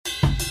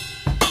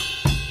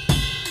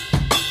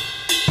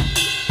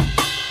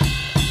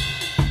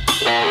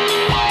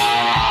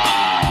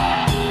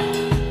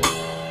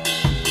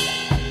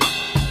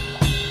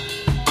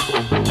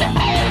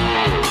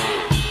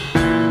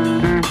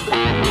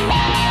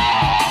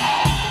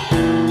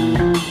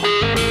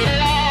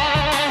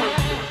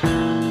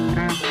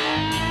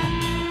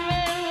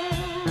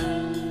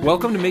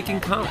Welcome to Making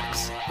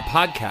Comics, a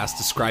podcast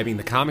describing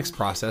the comics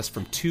process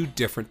from two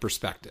different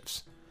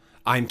perspectives.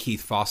 I'm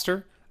Keith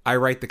Foster. I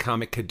write the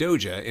comic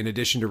Kadoja in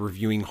addition to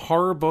reviewing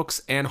horror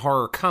books and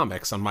horror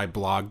comics on my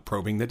blog,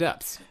 Probing the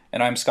Depths.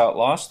 And I'm Scott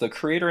Loss, the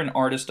creator and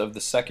artist of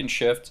The Second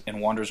Shift and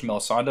Wanderers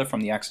Melisande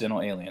from The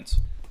Accidental Aliens.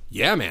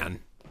 Yeah,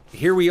 man.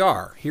 Here we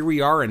are.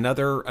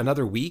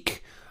 Another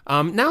week.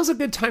 Now's a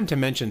good time to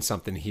mention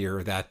something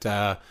here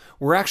that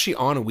we're actually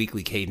on a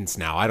weekly cadence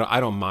now. I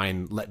don't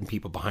mind letting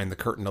people behind the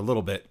curtain a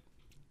little bit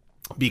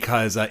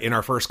because in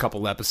our first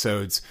couple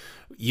episodes,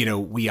 you know,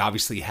 we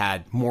obviously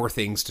had more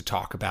things to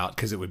talk about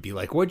because it would be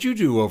like, what'd you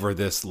do over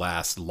this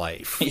last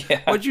life?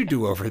 Yeah. What'd you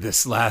do over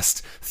this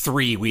last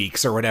 3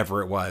 weeks or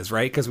whatever it was,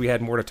 right? Because we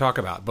had more to talk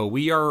about. But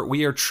we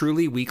are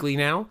truly weekly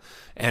now,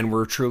 and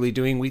we're truly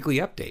doing weekly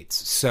updates.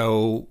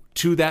 So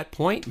to that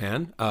point,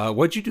 man,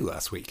 what'd you do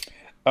last week?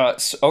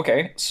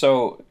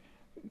 So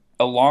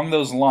along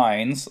those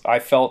lines, I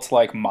felt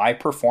like my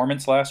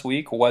performance last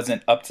week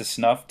wasn't up to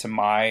snuff to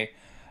my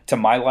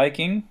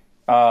liking.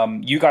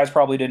 You guys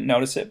probably didn't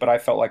notice it, but I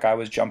felt like I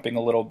was jumping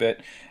a little bit,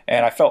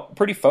 and I felt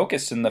pretty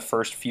focused in the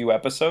first few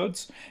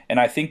episodes. And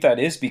I think that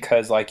is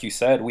because, like you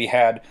said, we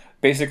had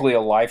basically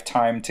a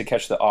lifetime to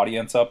catch the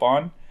audience up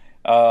on.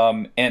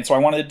 And so I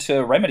wanted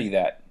to remedy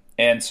that.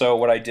 And so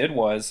what I did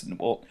was,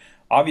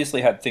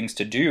 obviously had things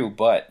to do,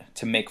 but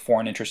to make for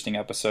an interesting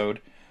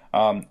episode,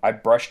 I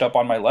brushed up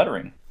on my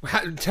lettering.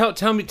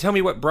 Tell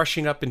me what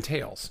brushing up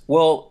entails.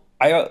 Well,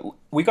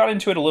 we got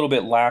into it a little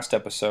bit last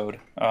episode,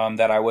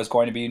 that I was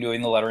going to be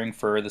doing the lettering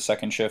for The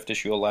Second Shift,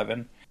 issue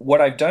 11. What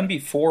I've done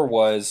before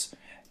was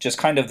just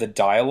kind of the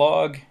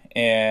dialogue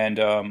and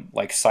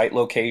like site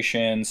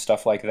location,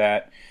 stuff like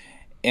that.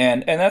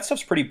 And that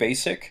stuff's pretty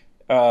basic.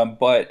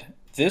 But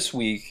this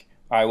week,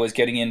 I was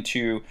getting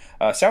into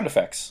sound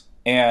effects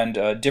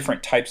and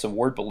different types of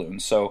word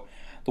balloons. So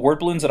the word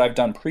balloons that I've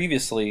done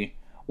previously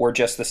were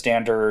just the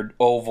standard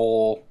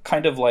oval,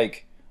 kind of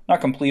like, not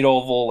complete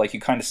oval, like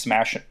you kind of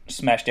smash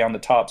down the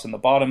tops and the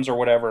bottoms or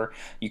whatever.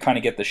 You kind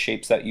of get the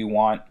shapes that you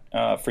want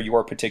for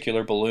your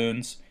particular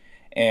balloons.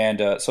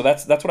 And so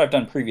that's what I've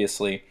done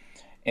previously.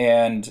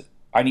 And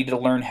I needed to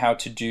learn how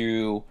to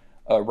do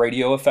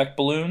radio effect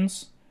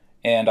balloons.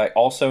 And I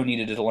also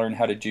needed to learn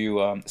how to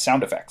do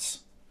sound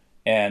effects.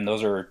 And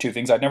those are two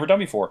things I'd never done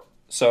before.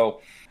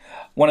 So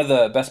one of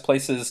the best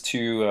places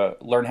to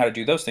learn how to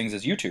do those things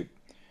is YouTube.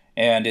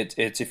 And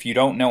it's if you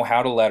don't know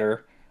how to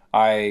letter,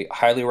 I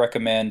highly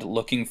recommend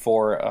looking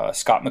for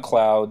Scott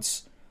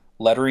McCloud's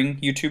lettering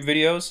YouTube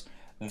videos.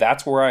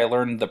 That's where I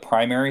learned the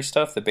primary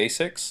stuff, the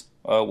basics,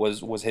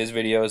 was his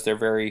videos. They're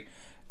very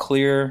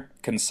clear,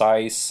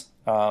 concise,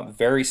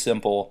 very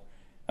simple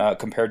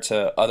compared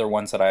to other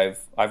ones that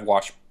I've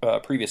watched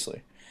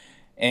previously.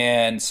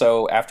 And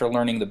so after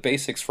learning the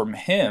basics from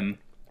him,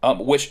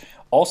 which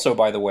also,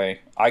 by the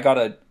way, I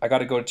gotta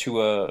go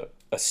to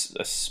a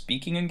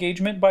speaking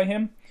engagement by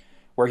him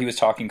where he was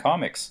talking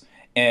comics.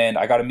 And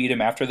I got to meet him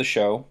after the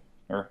show,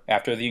 or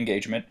after the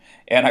engagement,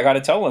 and I got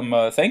to tell him,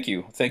 thank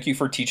you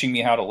for teaching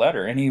me how to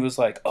letter. And he was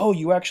like, oh,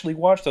 you actually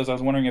watched those? I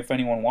was wondering if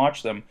anyone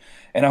watched them.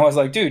 And I was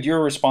like, dude,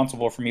 you're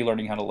responsible for me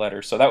learning how to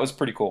letter. So that was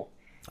pretty cool.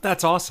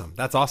 That's awesome.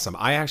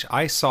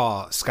 I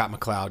saw Scott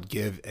McCloud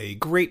give a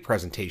great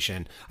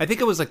presentation. I think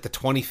it was like the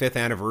 25th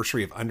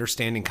anniversary of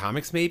Understanding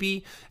Comics,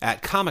 maybe,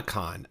 at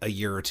Comic-Con a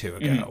year or two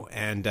ago. Mm-hmm.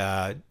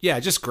 And yeah,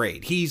 just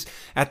great. He's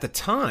at the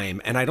time,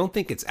 and I don't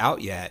think it's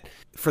out yet.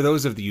 For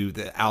those of you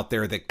out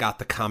there that got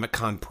the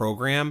Comic-Con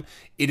program,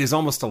 it is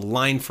almost a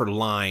line for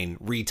line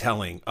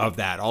retelling of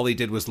that. All he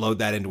did was load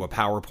that into a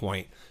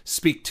PowerPoint,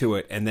 speak to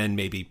it, and then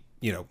maybe,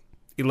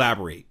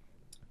 elaborate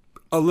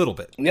a little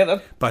bit. Yeah,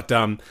 but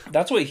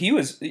that's what he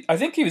was. I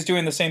think he was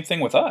doing the same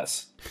thing with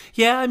us.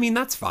 Yeah, I mean,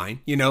 that's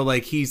fine.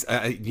 Like he's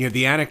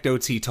the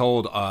anecdotes he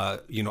told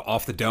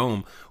off the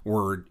dome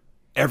were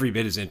every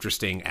bit as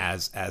interesting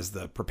as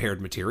the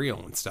prepared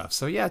material and stuff.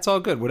 So yeah, it's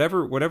all good.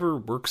 Whatever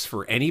works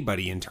for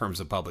anybody in terms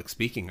of public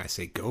speaking, I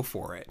say go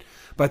for it.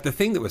 But the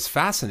thing that was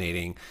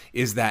fascinating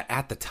is that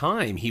at the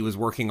time he was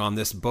working on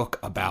this book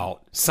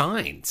about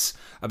signs,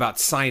 about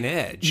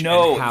signage.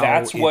 No,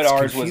 that's what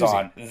ours was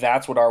on.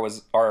 That's what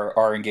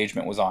our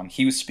engagement was on.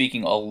 He was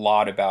speaking a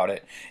lot about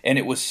it, and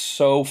it was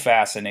so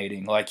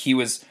fascinating. Like he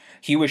was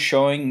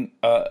showing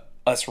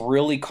us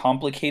really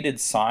complicated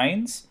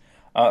signs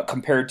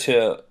compared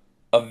to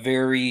a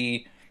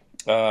very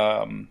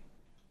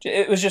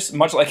it was just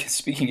much like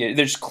speaking.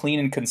 They're just clean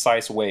and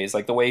concise ways.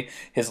 Like the way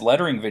his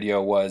lettering video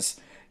was,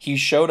 he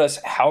showed us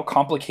how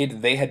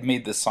complicated they had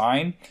made the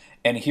sign,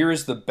 and here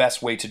is the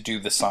best way to do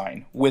the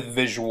sign with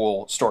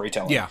visual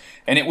storytelling. Yeah,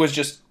 and it was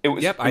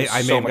Yep,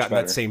 I may have gotten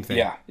that same thing.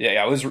 Yeah.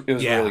 It was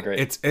really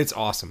great. It's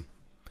awesome.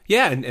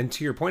 Yeah, and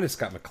to your point of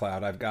Scott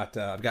McCloud, I've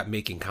got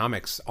Making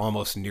Comics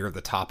almost near the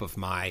top of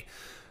my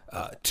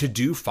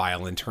to-do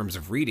file in terms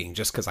of reading,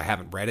 just because I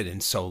haven't read it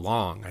in so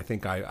long. I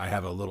think I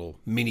have a little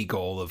mini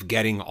goal of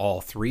getting all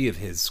three of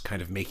his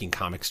kind of Making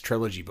Comics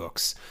trilogy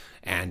books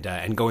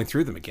and going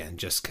through them again,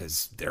 just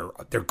because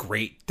they're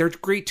great. They're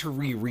great to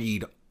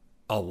reread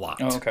a lot,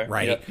 Oh, okay.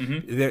 right? Yeah.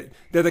 Mm-hmm.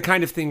 They're the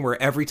kind of thing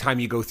where every time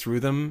you go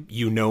through them,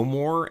 you know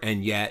more,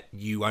 and yet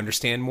you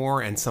understand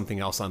more, and something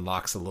else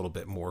unlocks a little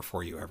bit more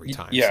for you every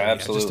time. Yeah, So,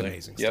 absolutely. just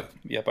amazing Yep, stuff.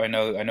 yep. I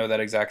know that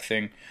exact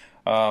thing.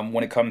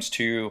 When it comes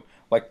to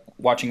like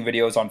watching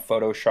videos on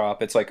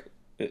Photoshop, it's like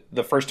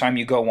the first time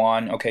you go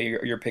on, okay,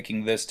 you're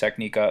picking this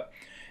technique up,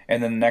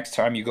 and then the next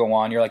time you go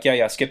on, you're like,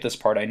 yeah, skip this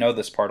part. I know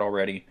this part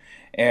already,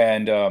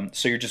 and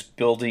so you're just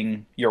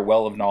building your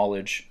well of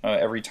knowledge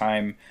every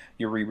time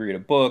you reread a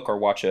book or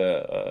watch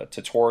a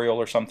tutorial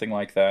or something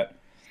like that.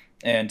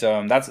 And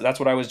that's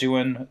what I was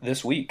doing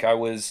this week. I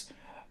was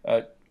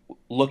uh,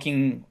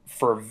 looking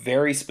for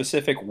very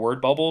specific word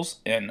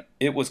bubbles, and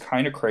it was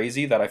kind of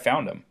crazy that I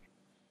found them.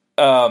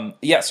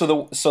 Yeah,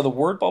 so the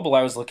word bubble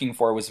I was looking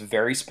for was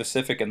very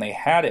specific, and they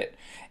had it.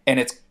 And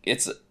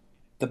it's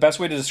the best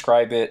way to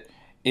describe it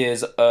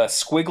is a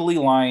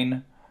squiggly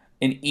line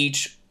in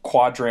each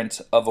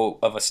quadrant of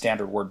a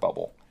standard word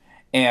bubble.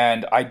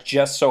 And I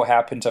just so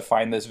happened to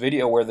find this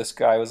video where this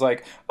guy was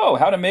like, "Oh,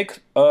 how to make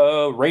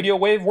radio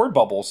wave word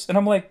bubbles," and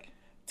I'm like,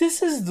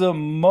 this is the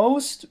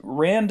most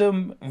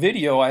random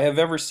video I have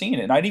ever seen,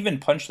 and I'd even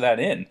punched that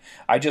in.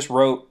 I just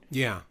wrote,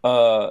 Yeah.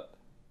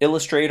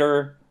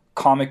 Illustrator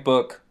comic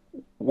book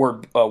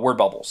word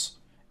bubbles,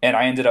 and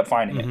I ended up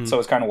finding it. So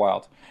it's kind of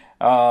wild.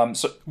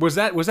 So Was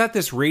that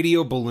this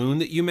radio balloon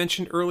that you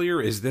mentioned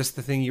earlier? Is this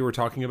the thing you were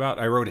talking about?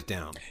 I wrote it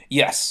down.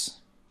 yes.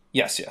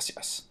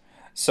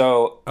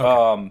 So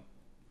Okay.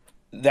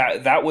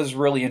 that was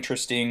really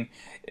interesting,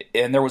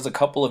 and there was a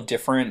couple of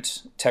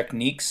different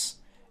techniques,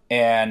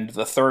 and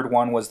the third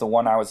one was the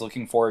one I was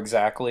looking for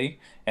exactly.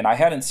 And I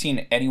hadn't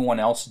seen anyone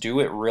else do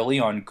it really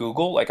on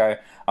Google. Like I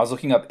was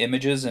looking up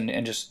images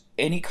and just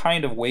any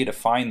kind of way to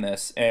find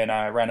this, and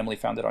I randomly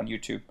found it on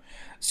YouTube.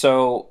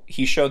 So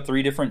he showed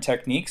 3 different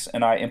techniques,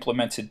 and I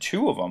implemented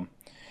 2 of them.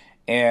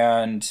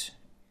 And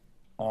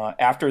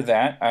after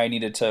that, I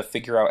needed to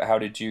figure out how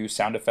to do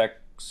sound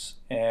effects,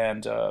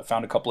 and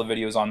found a couple of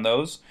videos on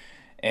those.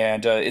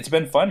 And it's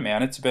been fun,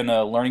 man. It's been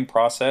a learning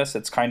process.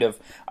 It's kind of,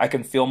 I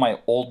can feel my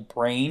old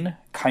brain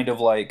kind of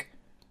like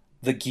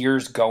the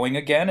gears going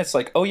again. It's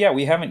like, oh yeah,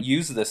 we haven't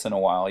used this in a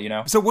while, you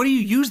know? So what do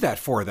you use that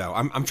for, though?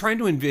 I'm trying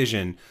to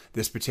envision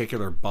this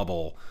particular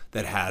bubble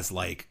that has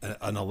like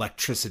an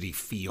electricity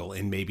feel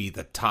in maybe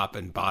the top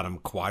and bottom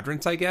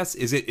quadrants, I guess.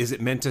 Is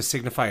it meant to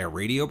signify a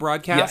radio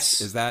broadcast?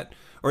 Yes. Is that,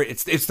 or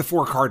it's the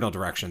 4 cardinal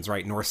directions,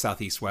 right? North,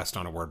 south, east, west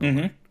on a word bubble.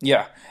 Mm-hmm.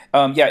 Yeah.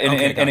 And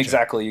Gotcha.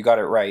 exactly, you got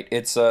it right.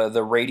 It's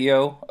the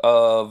radio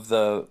of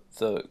the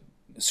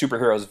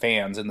superheroes'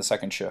 vans in the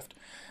second shift.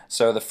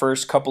 So the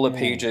first couple of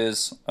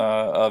pages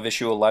of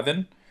issue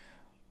 11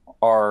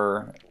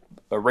 are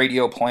a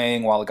radio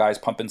playing while the guy's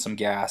pumping some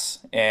gas.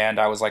 And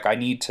I was like, I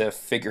need to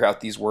figure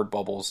out these word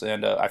bubbles.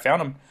 And I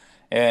found them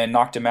and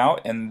knocked them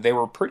out. And they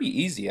were pretty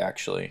easy,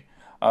 actually.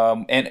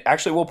 And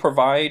actually, we'll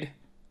provide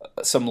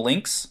some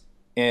links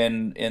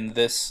in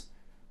this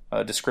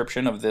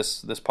description of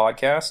this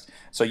podcast.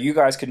 So you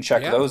guys can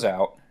check those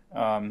out.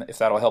 If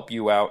that'll help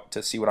you out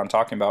to see what I'm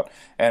talking about.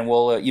 And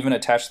we'll even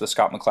attach the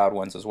Scott McCloud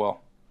ones as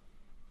well.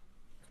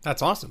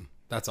 That's awesome.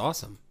 That's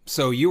awesome.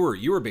 So you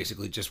were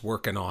basically just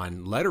working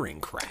on lettering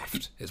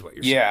craft, is what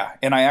you're saying. Yeah,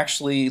 and I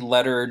actually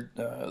lettered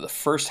the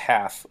first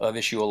half of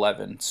issue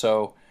 11.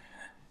 So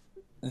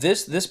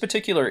this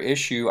particular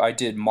issue, I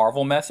did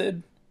Marvel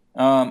method.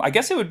 I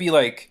guess it would be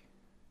like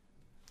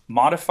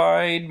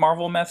modified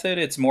Marvel method.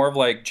 It's more of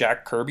like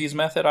Jack Kirby's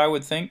method, I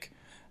would think,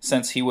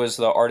 since he was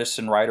the artist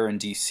and writer in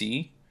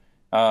DC.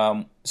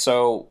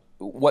 So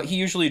what he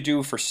usually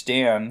do for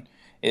Stan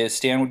is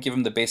Stan would give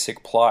him the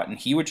basic plot, and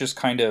he would just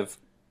kind of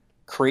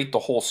create the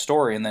whole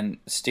story, and then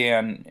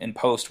Stan in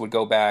post would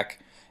go back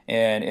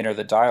and enter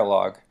the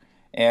dialogue.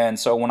 And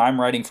so when I'm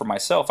writing for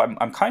myself,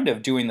 I'm kind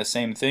of doing the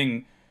same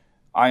thing.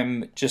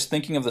 I'm just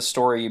thinking of the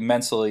story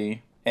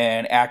mentally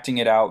and acting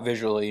it out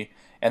visually,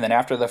 and then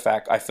after the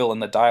fact, I fill in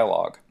the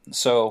dialogue.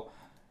 So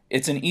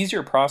it's an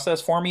easier process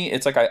for me.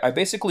 It's like I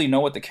basically know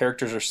what the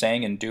characters are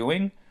saying and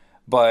doing,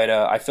 but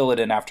I fill it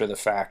in after the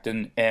fact.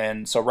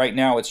 And so right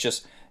now it's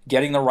just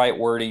getting the right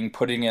wording,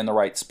 putting it in the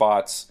right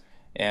spots,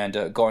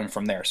 and going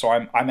from there. So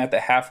I'm at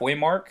the halfway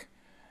mark,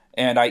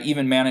 and I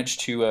even managed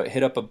to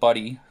hit up a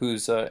buddy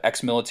who's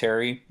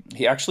ex-military.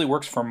 He actually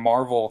works for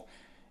Marvel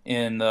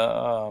in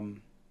the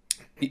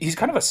he's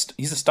kind of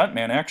he's a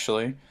stuntman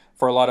actually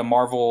for a lot of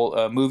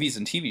Marvel movies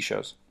and TV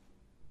shows.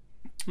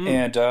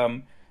 And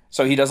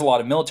so he does a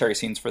lot of military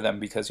scenes for them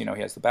because he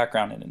has the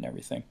background in it and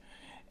everything.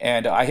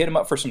 And I hit him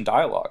up for some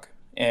dialogue,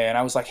 and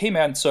I was like, "Hey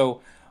man,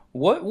 so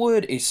what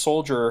would a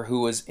soldier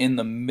who was in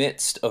the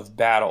midst of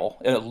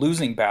battle, a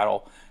losing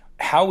battle,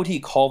 how would he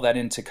call that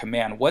into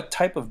command? What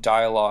type of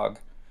dialogue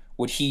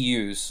would he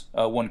use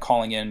when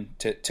calling in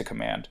to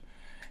command?"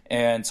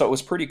 And so it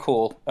was pretty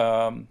cool,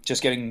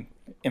 just getting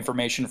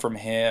information from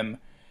him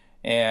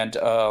and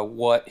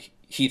what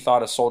he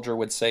thought a soldier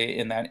would say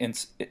in that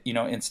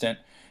instant.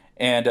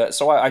 And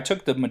so I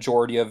took the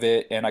majority of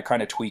it and I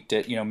kind of tweaked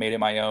it, made it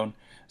my own.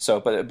 So,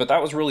 but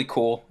that was really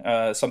cool.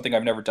 Something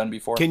I've never done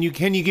before. Can you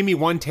give me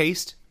one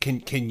taste?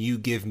 Can you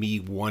give me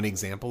one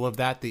example of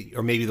that,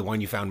 or maybe the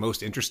one you found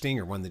most interesting,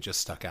 or one that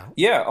just stuck out?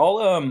 Yeah,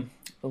 I'll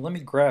let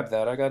me grab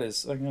that. I got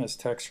his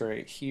text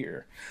right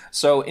here.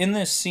 So in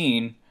this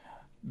scene,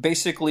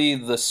 basically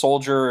the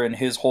soldier and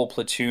his whole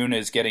platoon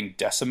is getting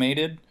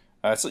decimated.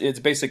 It's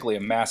basically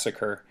a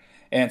massacre,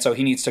 and so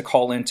he needs to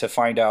call in to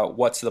find out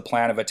what's the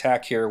plan of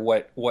attack here,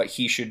 what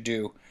he should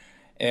do.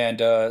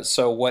 And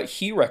so what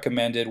he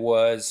recommended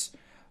was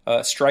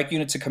strike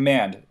units to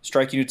command.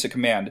 Strike units to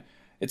command.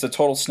 It's a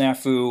total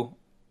snafu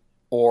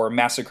or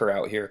massacre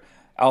out here.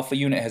 Alpha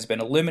unit has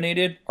been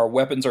eliminated. Our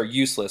weapons are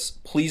useless.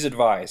 Please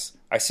advise.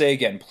 I say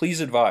again,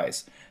 please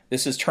advise.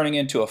 This is turning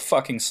into a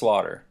fucking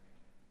slaughter.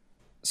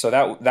 So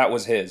that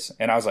was his,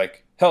 and I was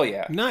like, hell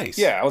yeah, nice.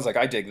 Yeah, I was like,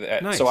 I dig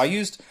that. Nice. So I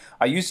used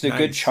a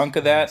good chunk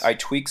of that. Nice. I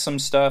tweaked some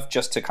stuff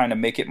just to kind of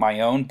make it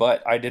my own,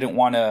 but I didn't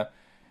want to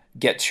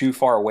get too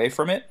far away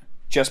from it,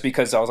 just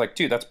because I was like,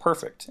 dude, that's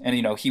perfect. And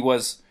he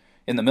was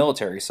in the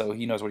military, so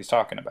he knows what he's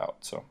talking about.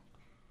 So.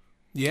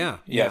 Yeah.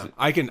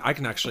 I can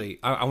actually.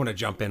 I want to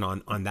jump in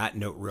on that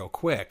note real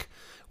quick,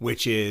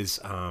 which is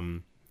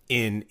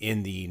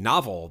in the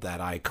novel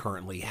that I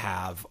currently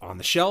have on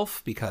the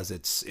shelf, because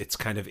it's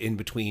kind of in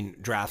between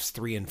drafts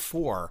 3 and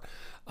 4.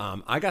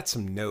 I got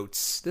some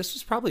notes. This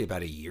was probably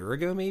about a year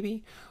ago,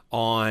 maybe,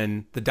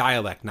 on the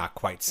dialect not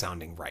quite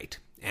sounding right.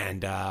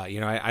 And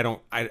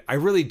I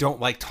really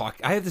don't like talk.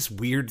 I have this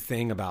weird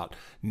thing about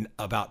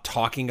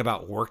talking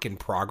about work in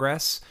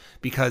progress,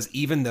 because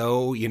even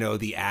though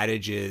the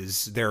adage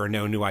is there are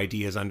no new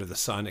ideas under the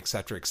sun, et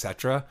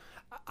cetera,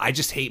 I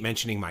just hate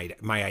mentioning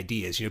my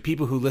ideas.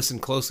 People who listen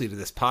closely to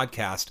this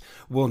podcast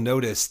will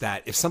notice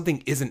that if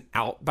something isn't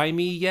out by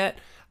me yet,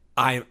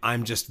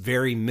 I'm just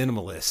very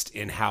minimalist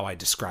in how I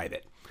describe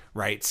it.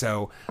 Right.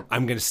 So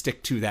I'm going to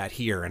stick to that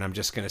here. And I'm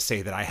just going to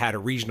say that I had a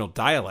regional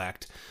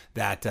dialect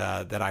that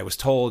I was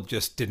told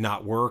just did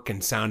not work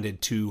and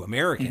sounded too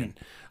American,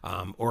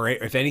 or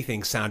if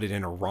anything, sounded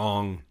in a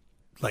wrong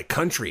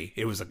country.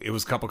 It was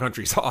a couple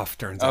countries off,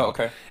 turns out.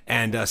 Okay.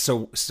 And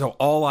so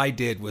all I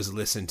did was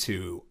listen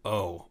to,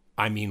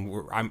 I'm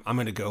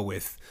going to go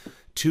with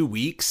 2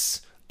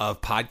 weeks of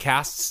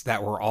podcasts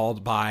that were all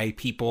by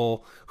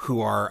people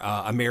who are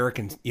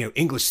American,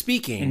 English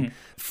speaking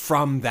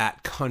from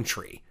that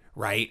country.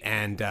 Right.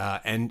 And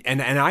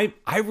I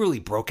really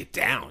broke it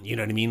down. You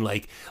know what I mean?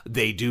 Like,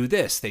 they do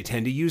this, they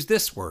tend to use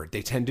this word,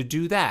 they tend to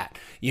do that,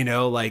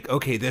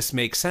 okay, this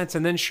makes sense.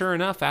 And then sure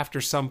enough, after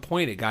some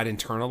point it got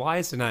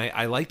internalized, and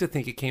I like to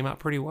think it came out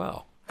pretty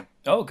well.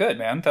 Oh, good,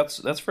 man. That's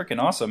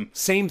freaking awesome.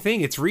 Same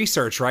thing. It's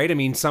research, right? I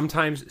mean,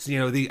 sometimes,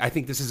 I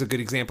think this is a good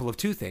example of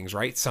two things,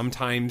 right?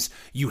 Sometimes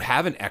you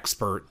have an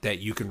expert that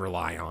you can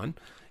rely on.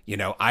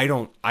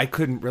 I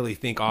couldn't really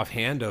think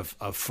offhand of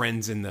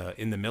friends in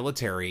the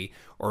military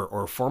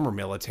or former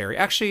military.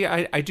 Actually,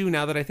 I do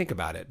now that I think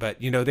about it. But,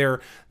 the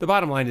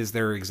bottom line is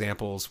there are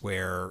examples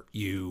where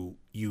you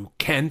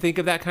can think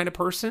of that kind of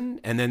person,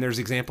 and then there's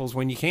examples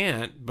when you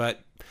can't.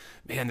 But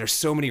man, there's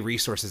so many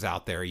resources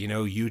out there,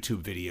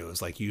 YouTube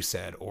videos, like you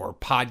said, or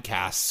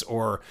podcasts,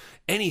 or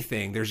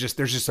anything. There's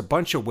just a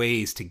bunch of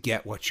ways to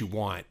get what you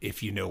want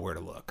if you know where to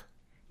look.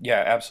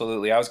 Yeah,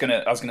 absolutely. I was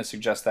gonna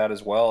suggest that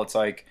as well. It's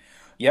like,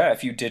 yeah,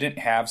 if you didn't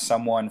have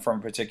someone from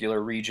a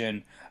particular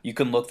region, you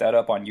can look that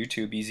up on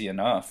YouTube easy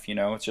enough.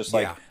 It's just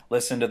like,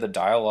 listen to the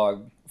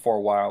dialogue for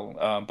a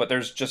while. But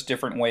there's just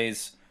different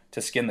ways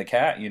to skin the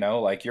cat,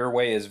 like your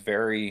way is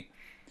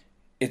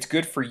it's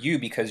good for you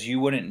because you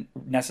wouldn't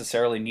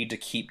necessarily need to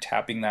keep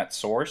tapping that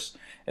source,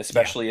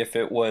 especially if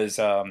it was,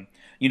 it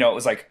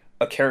was like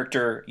a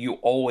character you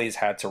always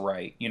had to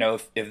write.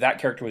 If that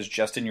character was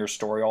just in your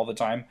story all the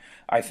time,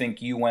 I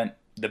think you went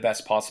the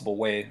best possible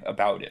way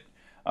about it.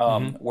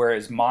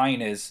 Whereas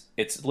mine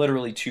it's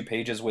literally 2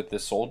 pages with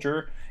this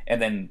soldier,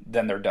 and then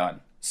they're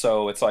done.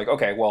 So it's like,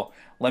 okay, well,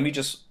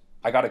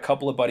 I got a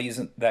couple of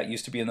buddies that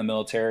used to be in the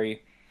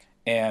military,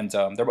 and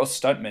they're both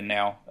stuntmen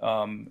now.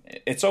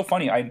 It's so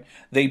funny.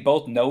 They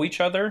both know each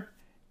other,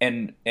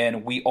 and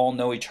we all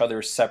know each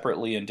other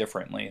separately and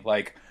differently.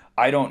 Like,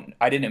 I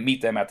didn't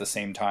meet them at the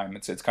same time.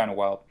 It's kind of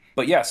wild.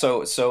 But yeah,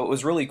 so it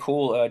was really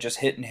cool just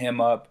hitting him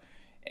up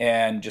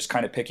and just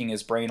kind of picking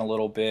his brain a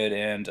little bit.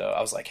 And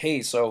I was like,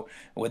 hey, so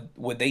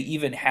would they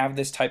even have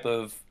this type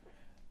of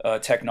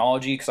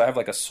technology? Because I have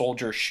like a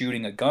soldier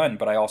shooting a gun,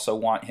 but I also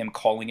want him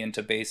calling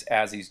into base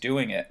as he's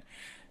doing it.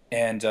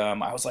 And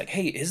I was like,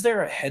 hey, is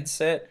there a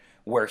headset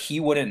where he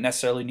wouldn't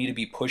necessarily need to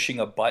be pushing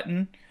a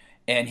button?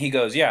 And he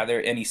goes, yeah,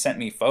 there. And he sent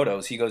me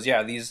photos. He goes,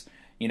 yeah, these,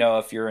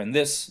 if you're in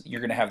this,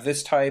 you're going to have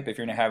this type. If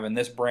you're going to have in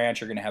this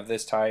branch, you're going to have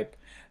this type.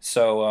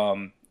 So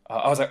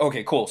I was like,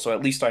 okay, cool. So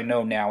at least I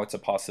know now it's a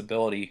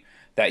possibility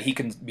that he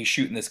can be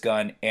shooting this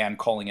gun and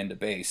calling into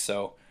base.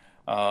 So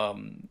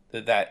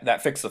that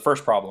fixed the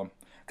first problem.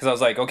 Because I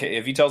was like, okay,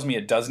 if he tells me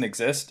it doesn't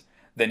exist,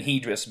 then he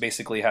just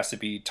basically has to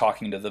be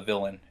talking to the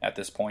villain at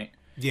this point.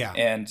 Yeah.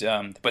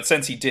 And but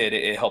since he did,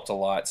 it helped a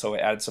lot. So it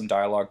added some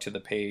dialogue to the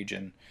page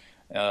and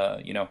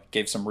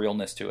gave some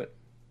realness to it.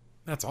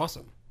 That's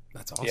awesome.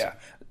 Yeah.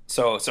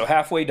 So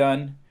halfway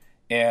done,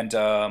 and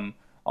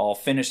I'll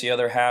finish the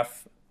other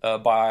half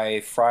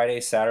by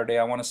Friday, Saturday,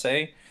 I want to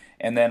say,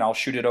 and then I'll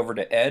shoot it over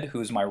to Ed,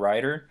 who's my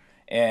writer,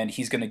 and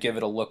he's going to give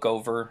it a look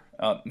over.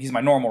 He's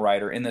my normal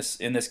writer in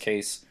this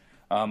case.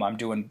 I'm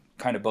doing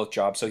kind of both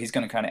jobs, so he's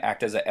going to kind of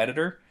act as an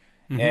editor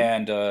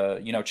and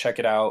check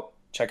it out,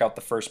 check out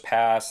the first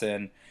pass,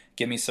 and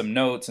give me some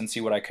notes and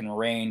see what I can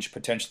arrange.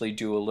 Potentially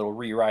do a little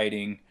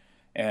rewriting,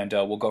 and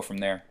we'll go from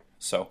there.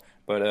 So,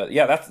 but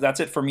yeah, that's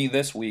it for me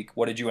this week.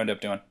 What did you end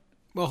up doing?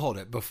 Well, hold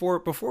it.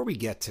 Before we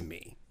get to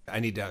me, I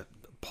need to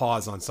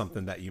pause on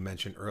something that you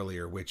mentioned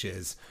earlier, which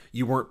is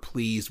you weren't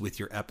pleased with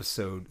your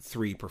episode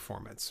 3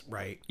 performance,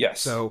 right?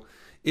 Yes. So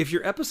if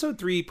your episode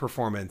 3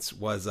 performance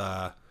was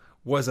a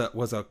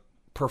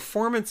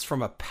performance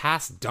from a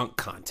past dunk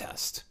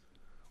contest,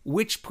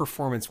 which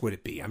performance would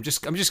it be? I'm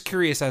just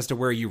curious as to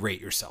where you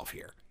rate yourself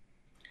here.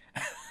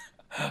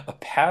 A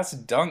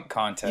past dunk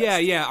contest.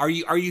 Yeah. Are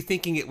you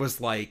thinking it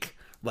was like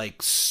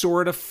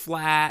sort of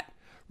flat,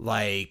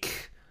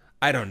 like,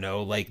 I don't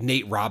know, like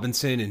Nate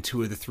Robinson in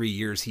 2 of the 3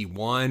 years he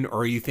won? Or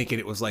are you thinking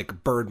it was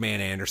like Birdman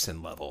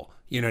Anderson level?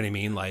 You know what I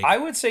mean? Like, I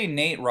would say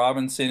Nate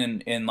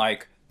Robinson in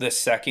like the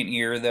second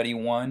year that he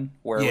won,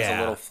 where it was a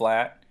little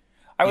flat.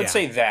 I would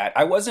say that.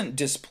 I wasn't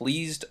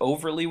displeased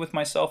overly with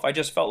myself. I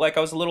just felt like I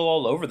was a little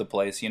all over the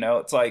place, you know?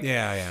 It's like,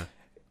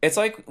 it's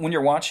like when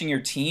you're watching your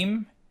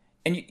team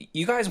and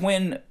you guys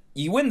win.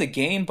 You win the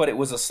game, but it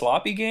was a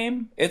sloppy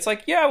game. It's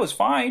like, yeah, it was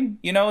fine.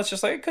 You know, it's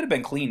just like it could have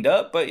been cleaned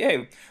up, but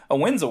hey, a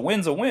win's a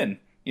win,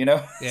 you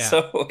know? Yeah.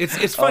 So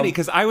it's funny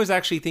because I was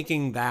actually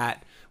thinking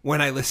that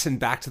when I listened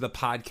back to the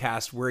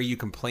podcast where you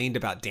complained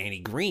about Danny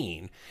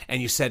Green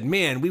and you said,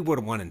 man, we would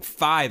have won in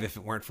 5 if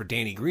it weren't for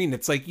Danny Green.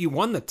 It's like, you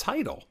won the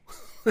title.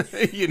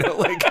 You know,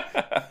 like,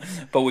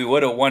 but we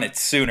would have won it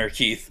sooner,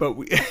 Keith. But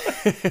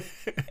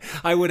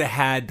I would have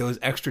had those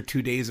extra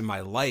 2 days of my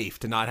life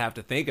to not have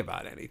to think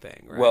about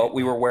anything. Right? Well,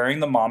 we were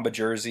wearing the Mamba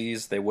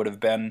jerseys; they would have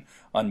been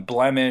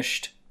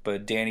unblemished.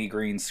 But Danny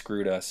Green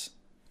screwed us.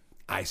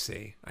 I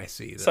see.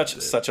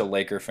 Such a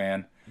Laker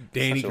fan.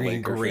 Danny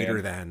Green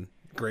greater than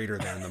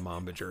the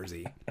Mamba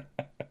jersey.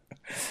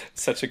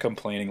 Such a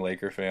complaining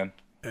Laker fan.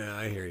 Yeah,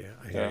 I hear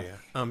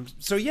you.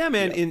 So yeah,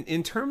 man. Yeah.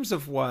 In terms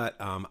of what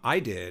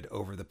I did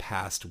over the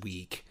past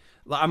week,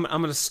 I'm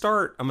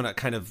gonna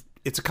kind of.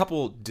 It's a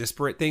couple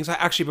disparate things.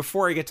 Actually,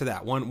 before I get to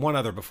that, one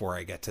other before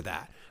I get to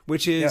that,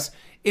 which is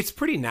it's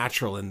pretty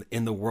natural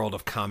in the world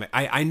of comic.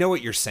 I know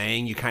what you're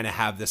saying. You kind of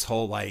have this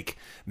whole like,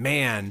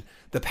 man,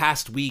 the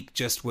past week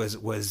just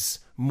was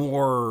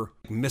more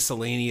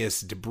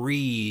miscellaneous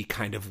debris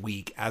kind of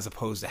week as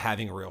opposed to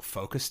having a real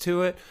focus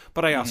to it.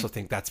 But I also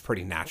think that's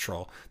pretty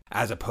natural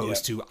as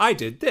opposed to I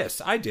did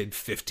this. I did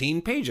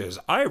 15 pages.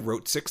 I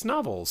wrote 6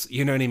 novels.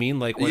 You know what I mean?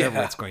 Like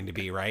whatever it's going to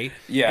be, right?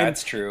 Yeah,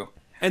 it's true.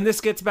 And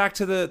this gets back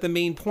to the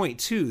main point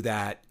too,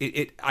 that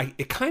it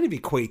kind of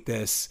equate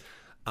this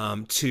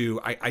to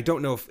I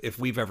don't know if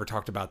we've ever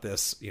talked about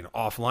this, you know,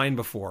 offline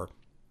before.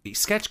 The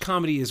sketch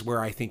comedy is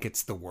where I think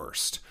it's the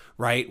worst,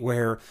 right?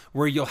 Where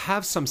you'll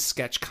have some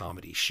sketch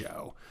comedy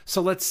show.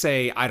 So let's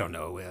say, I don't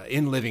know,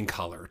 In Living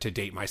Color, to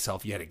date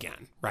myself yet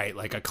again, right?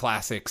 Like a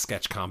classic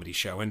sketch comedy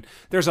show. And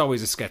there's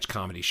always a sketch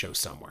comedy show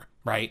somewhere,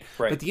 right?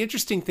 But the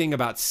interesting thing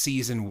about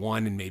season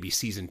 1 and maybe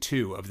season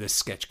 2 of this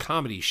sketch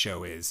comedy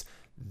show is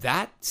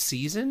that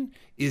season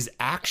is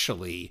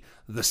actually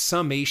the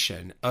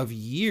summation of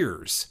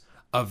years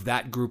of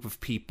that group of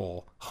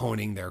people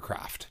honing their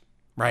craft,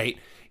 right?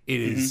 It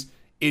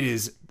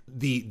is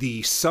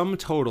the sum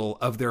total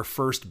of their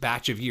first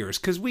batch of years.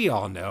 Because we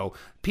all know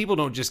people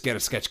don't just get a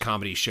sketch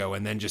comedy show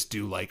and then just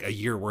do like a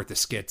year worth of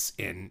skits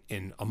in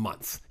a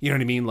month. You know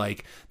what I mean?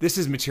 Like, this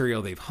is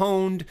material they've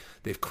honed,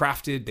 they've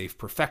crafted, they've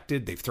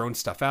perfected, they've thrown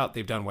stuff out,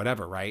 they've done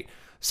whatever, right?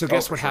 So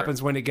guess what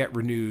happens when it gets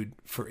renewed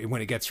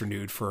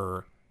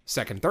for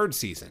second, third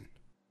season?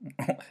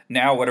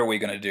 Now what are we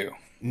going to do?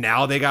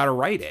 Now they got to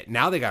write it.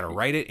 Now they got to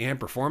write it and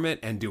perform it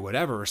and do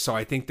whatever. So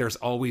I think there's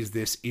always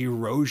this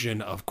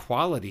erosion of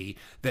quality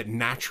that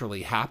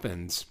naturally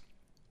happens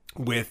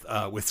with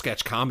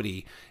sketch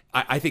comedy.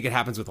 I think it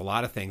happens with a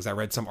lot of things. I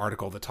read some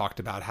article that talked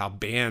about how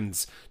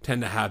bands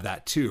tend to have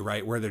that too,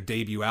 right? Where their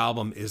debut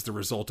album is the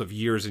result of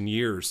years and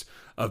years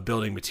of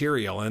building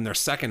material, and their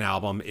second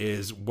album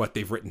is what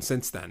they've written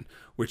since then,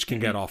 which can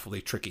get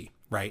awfully tricky.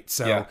 Right.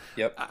 So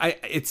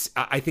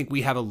I think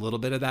we have a little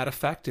bit of that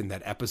effect in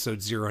that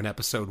episode 0 and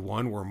episode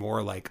 1 were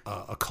more like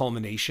a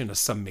culmination, a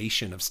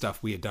summation of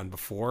stuff we had done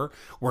before,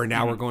 where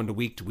now we're going to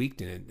week,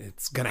 and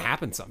it's going to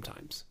happen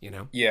sometimes, you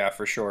know? Yeah,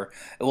 for sure.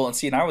 Well, and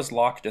see, and I was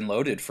locked and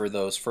loaded for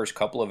those first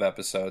couple of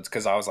episodes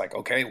because I was like,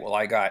 okay, well,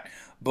 I got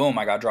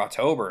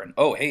Drawtober, and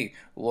oh, hey,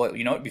 well,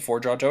 you know,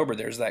 before Drawtober,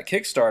 there's that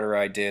Kickstarter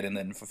I did, and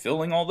then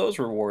fulfilling all those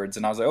rewards,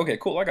 and I was like, okay,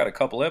 cool, I got a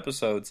couple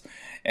episodes,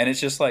 and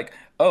it's just like,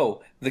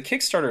 oh, the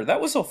Kickstarter,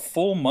 that was a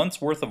full month's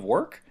worth of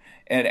work,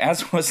 and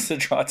as was the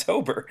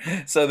Drawtober.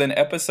 So then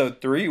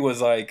episode 3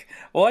 was like,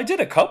 well, I did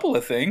a couple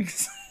of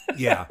things.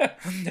 Yeah,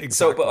 exactly.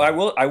 So, but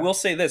I will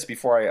say this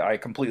before I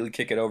completely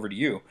kick it over to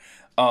you.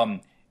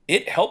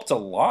 It helped a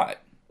lot,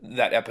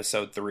 that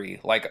episode 3.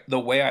 Like, the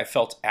way I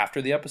felt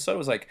after the episode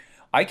was like,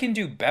 I can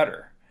do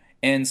better.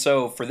 And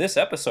so for this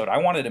episode, I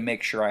wanted to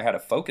make sure I had a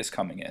focus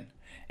coming in,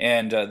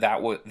 and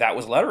that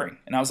was lettering.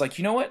 And I was like,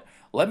 you know what?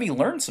 Let me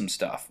learn some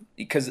stuff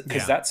because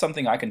that's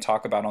something I can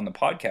talk about on the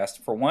podcast.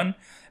 For one,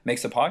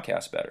 makes the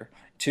podcast better.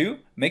 Two,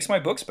 makes my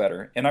books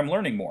better, and I'm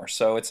learning more.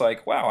 So it's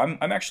like, wow,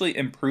 I'm actually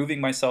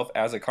improving myself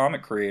as a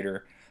comic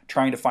creator,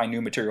 trying to find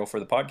new material for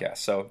the podcast.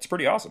 So it's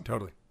pretty awesome.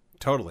 Totally.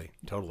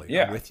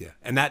 Yeah. I'm with you.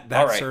 And that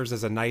serves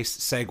as a nice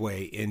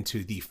segue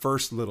into the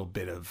first little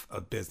bit of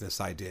business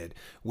I did,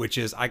 which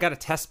is I got a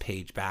test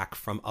page back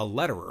from a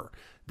letterer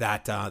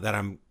that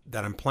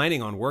I'm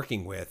planning on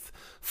working with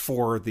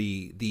for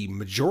the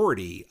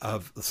majority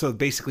of, so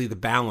basically the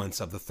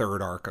balance of the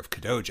third arc of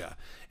Kadoja.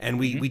 And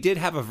we did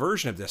have a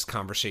version of this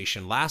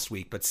conversation last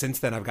week, but since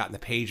then I've gotten the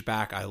page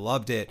back. I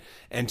loved it.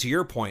 And to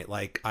your point,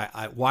 like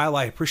I while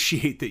I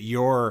appreciate that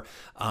you're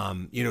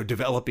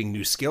developing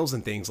new skills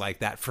and things like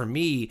that, for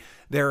me,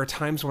 there are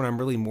times when I'm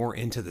really more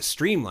into the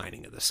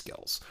streamlining of the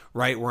skills,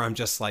 right? Where I'm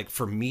just like,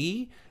 for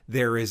me,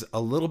 there is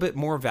a little bit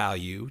more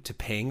value to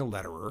paying a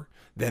letterer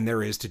than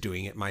there is to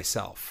doing it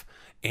myself.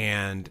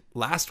 And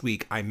last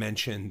week I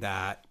mentioned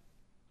that,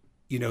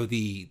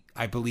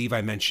 I believe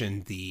I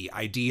mentioned the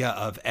idea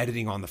of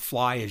editing on the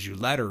fly as you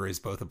letter is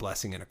both a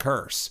blessing and a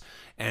curse.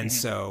 And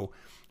so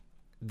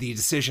the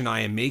decision I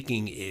am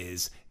making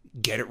is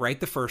get it right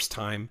the first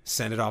time,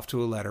 send it off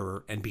to a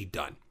letterer, and be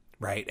done.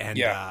 Right.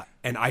 And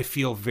and I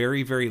feel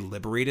very, very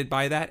liberated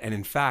by that. And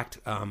in fact,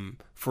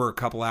 for a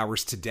couple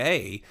hours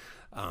today,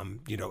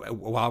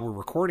 while we're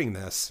recording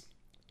this,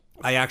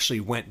 I actually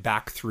went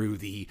back through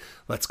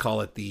let's call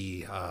it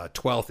the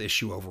 12th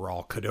issue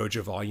overall,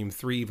 Kadoja Volume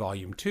 3,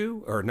 Volume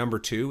 2, or Number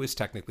 2 is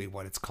technically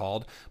what it's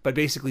called, but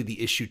basically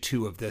the issue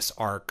 2 of this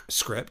arc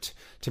script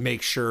to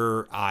make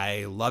sure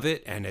I love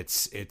it and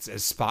it's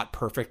as spot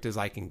perfect as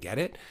I can get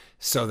it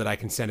so that I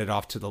can send it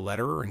off to the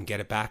letterer and get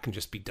it back and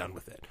just be done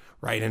with it,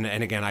 right? And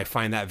again, I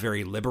find that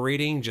very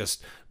liberating.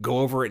 Just go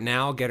over it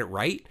now, get it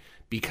right,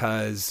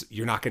 because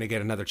you're not going to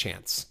get another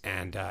chance.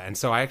 And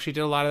so I actually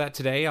did a lot of that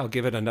today. I'll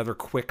give it another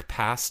quick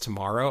pass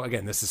tomorrow.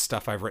 Again, this is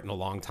stuff I've written a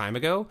long time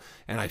ago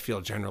and I feel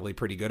generally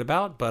pretty good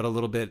about, but a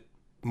little bit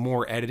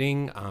more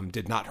editing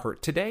did not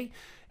hurt today.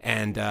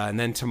 And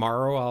then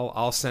tomorrow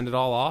I'll send it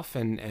all off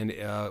and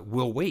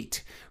we'll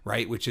wait,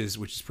 right? Which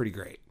is pretty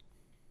great.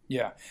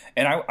 Yeah.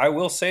 And I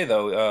will say,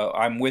 though,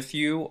 I'm with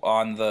you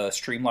on the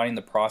streamlining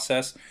the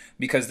process,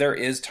 because there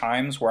is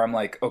times where I'm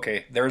like,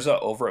 okay, there's an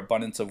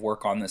overabundance of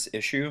work on this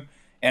issue,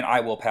 and I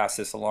will pass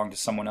this along to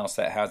someone else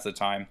that has the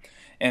time.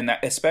 And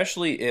that,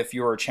 especially if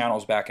your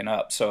channel's backing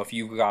up. So if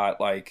you've got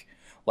like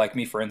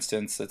me, for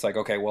instance, it's like,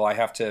 okay, well, I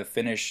have to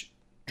finish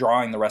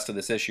drawing the rest of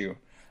this issue.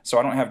 So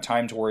I don't have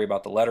time to worry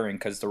about the lettering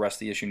because the rest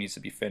of the issue needs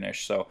to be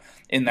finished. So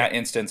in that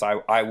instance,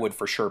 I would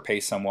for sure pay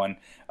someone.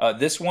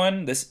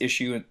 This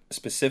issue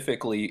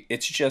specifically,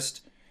 it's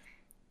just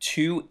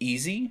too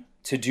easy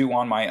to do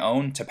on my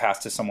own to pass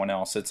to someone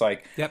else. It's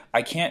like,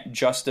 I can't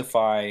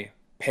justify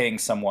paying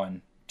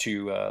someone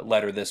to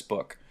letter this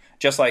book.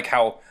 Just like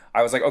how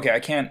I was like, okay,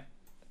 I can't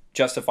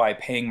justify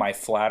paying my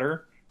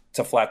flatter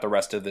to flat the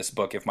rest of this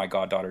book if my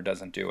goddaughter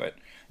doesn't do it.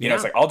 You know,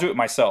 it's like, I'll do it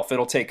myself.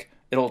 It'll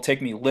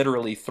take me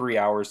literally 3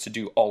 hours to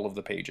do all of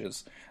the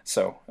pages.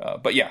 So,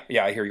 but yeah,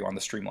 I hear you on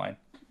the streamline.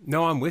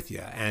 No, I'm with you.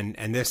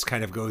 And this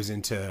kind of goes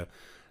into,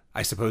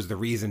 I suppose, the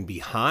reason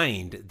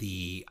behind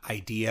the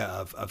idea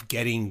of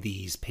getting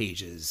these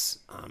pages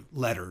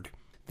lettered.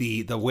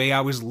 The way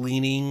I was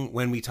leaning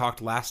when we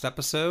talked last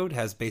episode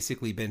has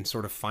basically been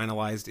sort of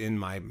finalized in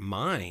my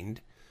mind,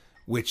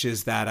 which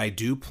is that I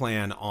do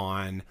plan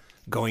on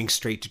going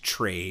straight to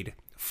trade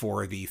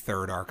for the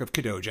third arc of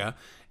Kadoja.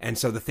 And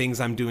so the things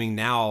I'm doing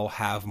now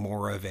have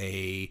more of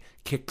a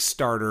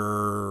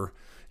Kickstarter,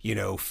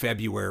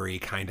 February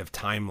kind of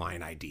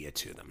timeline idea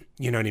to them.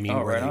 You know what I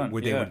mean?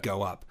 Where they would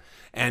go up.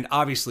 And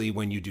obviously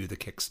when you do the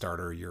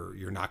Kickstarter,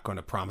 you're not going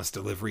to promise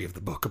delivery of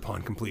the book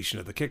upon completion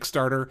of the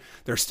Kickstarter.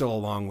 There's still a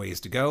long ways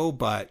to go,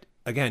 but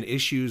again,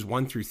 issues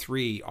 1 through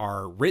 3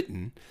 are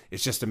written.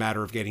 It's just a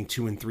matter of getting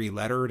 2 and 3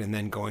 lettered and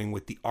then going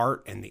with the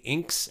art and the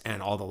inks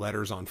and all the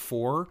letters on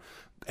 4.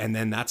 And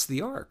then that's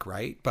the arc,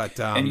 right? But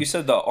and you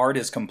said the art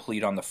is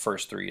complete on the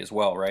first 3 as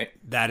well, right?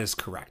 That is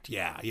correct.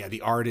 Yeah.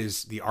 The art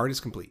is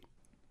complete.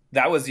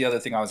 That was the other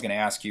thing I was going to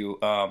ask you.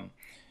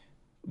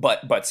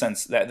 But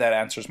since that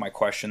answers my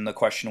question, the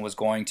question was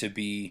going to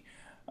be,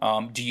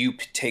 do you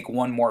take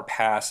one more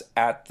pass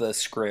at the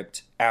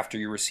script after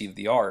you receive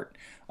the art?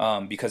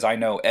 Because I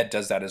know Ed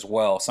does that as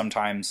well.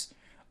 Sometimes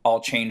I'll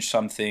change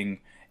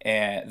something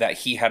that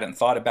he hadn't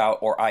thought about,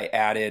 or I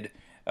added.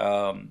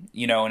 And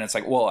it's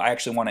like, well, I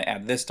actually want to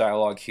add this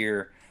dialogue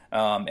here.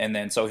 And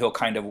then so he'll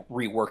kind of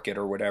rework it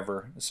or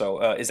whatever.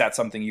 So is that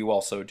something you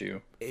also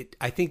do?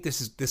 I think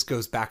this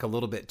goes back a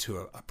little bit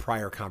to a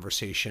prior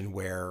conversation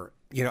where,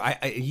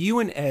 you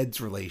and Ed's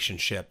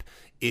relationship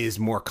is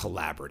more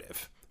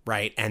collaborative,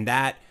 right? And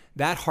that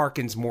that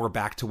harkens more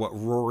back to what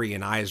Rory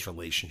and I's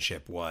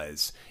relationship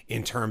was,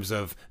 in terms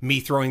of me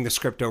throwing the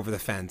script over the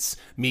fence,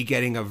 me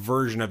getting a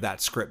version of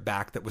that script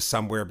back that was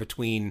somewhere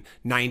between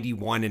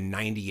 91 and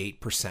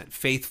 98%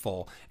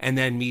 faithful, and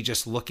then me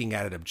just looking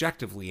at it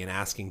objectively and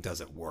asking,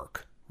 does it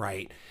work?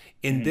 Right?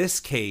 In this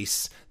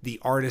case, the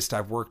artist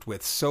I've worked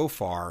with so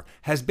far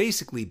has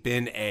basically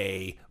been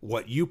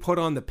what you put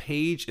on the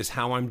page is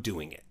how I'm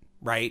doing it,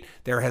 right?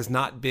 There has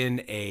not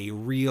been a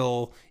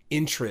real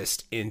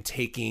interest in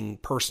taking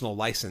personal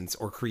license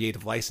or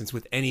creative license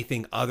with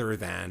anything other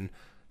than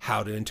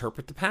how to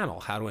interpret the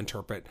panel, how to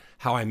interpret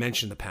how I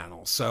mention the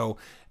panel. So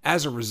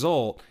as a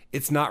result,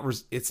 it's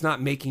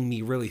not making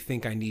me really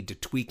think I need to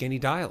tweak any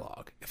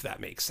dialogue, if that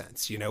makes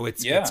sense.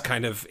 It's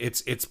kind of,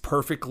 it's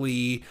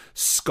perfectly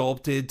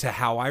sculpted to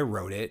how I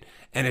wrote it.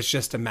 And it's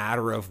just a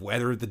matter of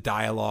whether the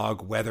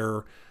dialogue,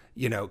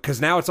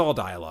 because now it's all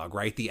dialogue,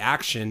 right? The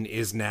action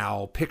is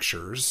now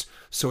pictures.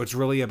 So it's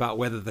really about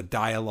whether the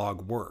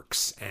dialogue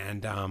works.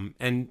 And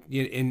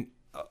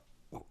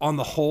on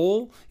the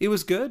whole, it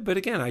was good. But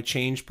again, I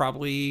changed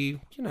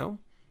probably,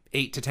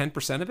 8 to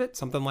 10% of it,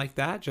 something like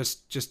that.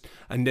 Just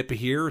a nip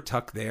here, a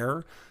tuck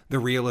there. The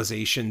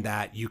realization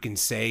that you can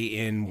say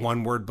in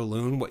one word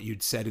balloon what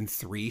you'd said in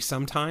 3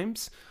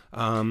 sometimes.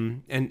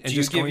 And do you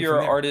just give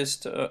your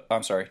artist?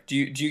 I'm sorry. Do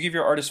you give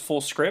your artist full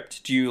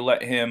script? Do you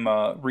let him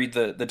read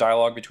the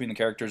dialogue between the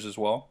characters as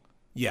well?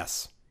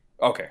 Yes.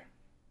 Okay.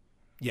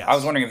 Yes. I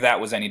was wondering if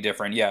that was any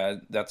different. Yeah,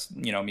 that's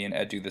me and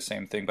Ed do the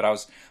same thing. But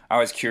I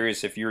was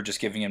curious if you were just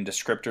giving him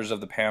descriptors of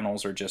the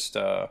panels or just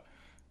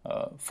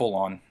full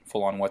on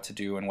what to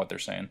do and what they're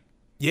saying.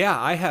 Yeah,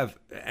 I have,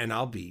 and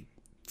I'll be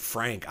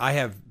frank, I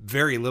have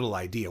very little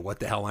idea what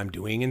the hell I'm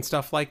doing and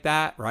stuff like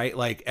that, right?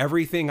 Like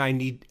everything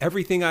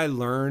I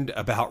learned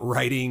about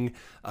writing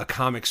a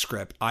comic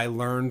script, I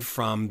learned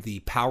from the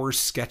Powers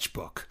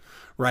sketchbook,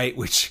 right?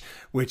 Which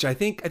I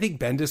think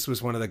Bendis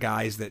was one of the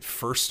guys that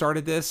first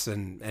started this,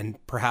 and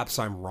perhaps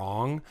I'm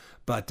wrong,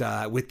 but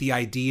with the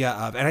idea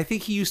of, and I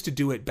think he used to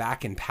do it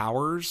back in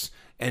Powers,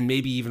 and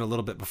maybe even a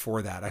little bit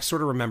before that. I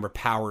sort of remember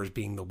Powers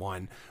being the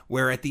one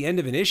where at the end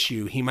of an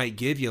issue, he might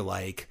give you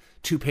like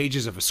 2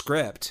 pages of a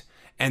script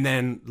and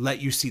then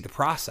let you see the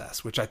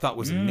process, which I thought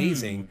was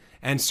amazing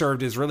and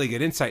served as really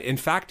good insight. In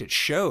fact, it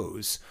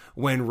shows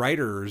when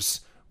writers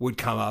would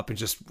come up and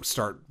just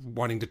start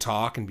wanting to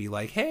talk and be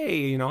like,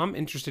 hey, I'm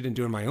interested in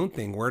doing my own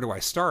thing. Where do I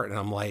start? And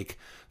I'm like,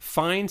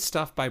 find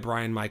stuff by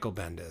Brian Michael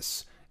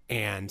Bendis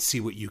and see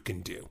what you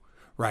can do.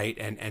 Right.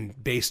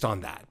 And based on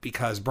that,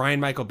 because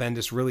Brian Michael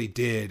Bendis really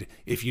did,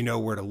 if you know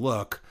where to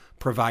look,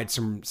 provide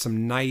some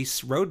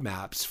nice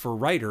roadmaps for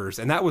writers.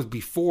 And that was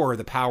before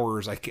the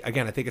Powers. I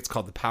think it's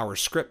called the Powers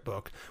script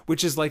book,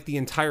 which is like the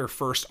entire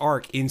first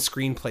arc in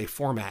screenplay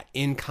format,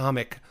 in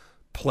comic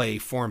play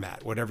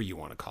format, whatever you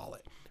want to call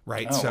it.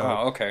 Right. Oh, so,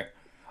 wow, okay.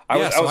 I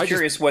was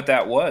curious what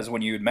that was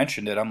when you had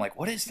mentioned it. I'm like,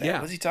 what is that? Yeah.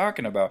 What's he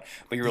talking about?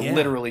 But you were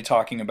literally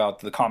talking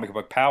about the comic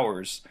book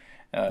Powers.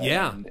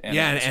 And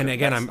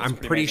again, I'm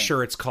pretty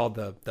sure it's called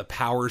the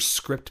Powers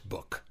script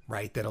book,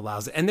 right? That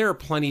allows it. And there are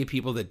plenty of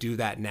people that do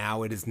that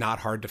now. It is not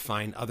hard to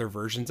find other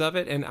versions of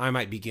it. And I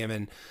might be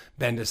giving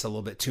Bendis a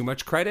little bit too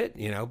much credit,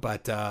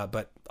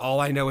 but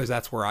all I know is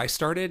that's where I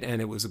started and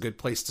it was a good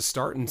place to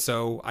start. And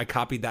so I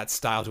copied that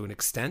style to an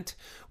extent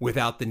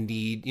without the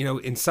need,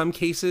 in some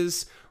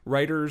cases,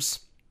 writers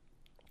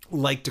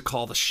like to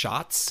call the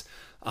shots.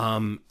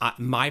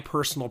 My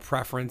personal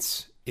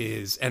preference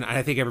is, and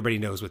I think everybody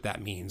knows what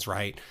that means,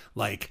 right?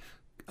 Like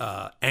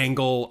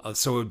angle,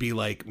 so it would be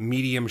like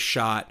medium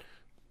shot,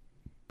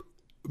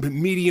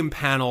 medium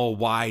panel,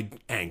 wide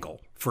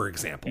angle, for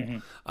example.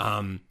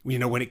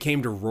 Mm-hmm. When it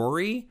came to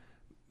Rory,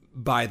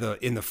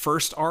 in the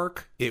first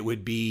arc, it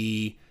would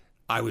be,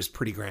 I was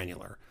pretty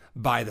granular.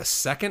 By the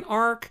second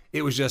arc,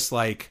 it was just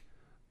like,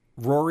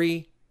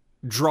 Rory,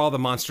 draw the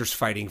monsters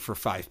fighting for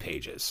 5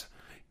 pages.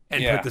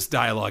 And put this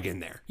dialogue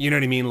in there. You know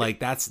what I mean? Like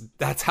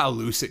that's how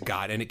loose it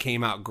got, and it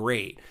came out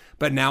great.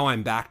 But now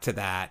I'm back to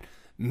that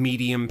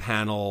medium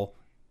panel,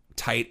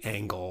 tight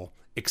angle,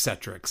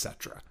 etc.,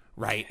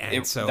 right?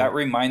 And so that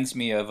reminds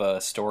me of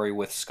a story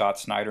with Scott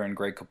Snyder and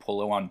Greg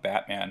Capullo on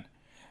Batman.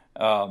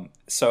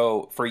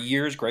 So for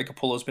years, Greg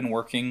Capullo's been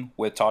working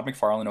with Todd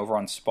McFarlane over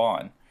on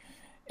Spawn,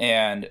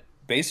 and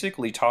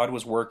basically Todd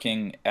was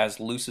working as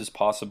loose as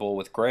possible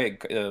with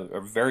Greg,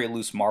 a very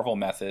loose Marvel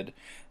method,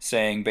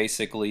 saying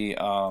basically,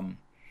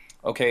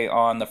 okay,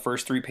 on the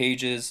first 3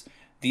 pages,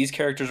 these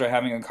characters are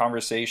having a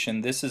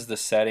conversation. This is the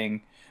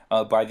setting.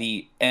 By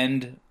the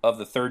end of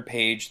the 3rd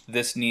page,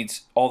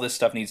 all this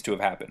stuff needs to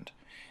have happened.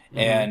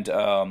 Mm-hmm.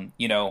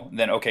 And,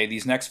 then, okay,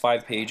 these next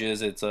 5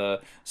 pages, it's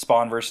a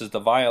Spawn versus the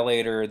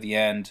Violator. The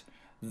end,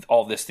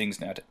 all these things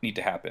need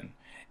to happen.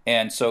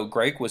 And so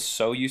Greg was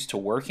so used to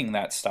working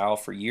that style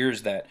for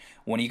years that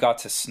when he got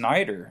to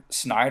Snyder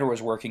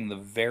was working the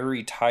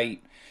very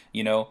tight,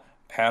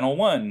 panel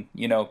 1,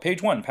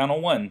 page 1, panel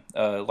 1,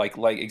 like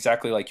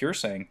exactly like you're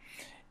saying.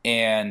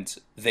 And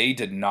they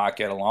did not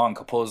get along.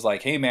 Capullo's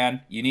like, hey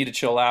man, you need to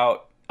chill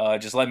out.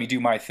 Just let me do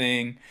my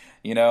thing,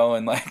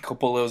 and like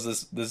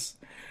Capullo's this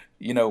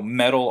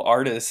metal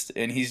artist,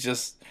 and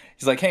he's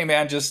like, hey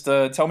man, just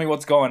tell me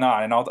what's going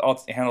on, and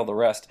I'll handle the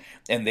rest.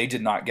 And they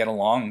did not get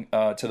along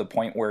to the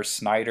point where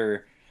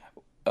Snyder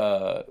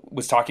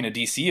was talking to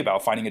DC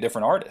about finding a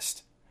different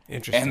artist.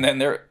 Interesting. And then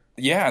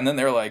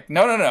they're like,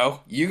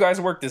 no, you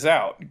guys work this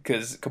out,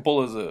 because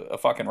Capullo's a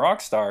fucking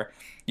rock star.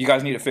 You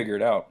guys need to figure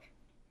it out.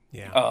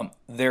 Yeah.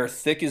 They're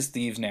thick as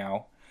thieves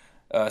now.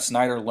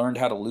 Snyder learned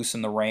how to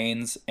loosen the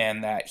reins,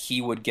 and that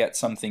he would get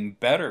something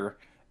better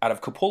out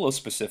of Capullo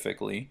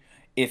specifically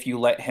if you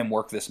let him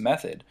work this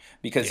method,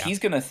 because he's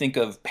going to think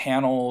of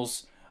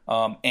panels,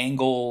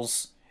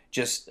 angles,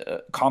 just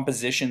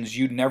compositions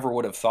you never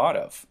would have thought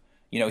of.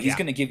 He's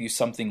going to give you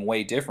something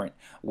way different.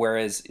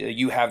 Whereas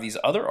you have these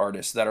other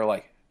artists that are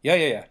like,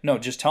 yeah. No,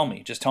 just tell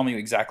me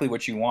exactly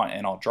what you want,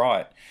 and I'll draw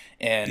it.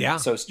 And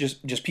so it's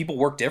just people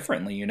work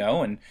differently, and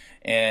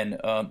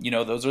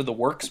those are the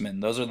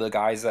worksmen. Those are the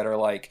guys that are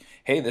like,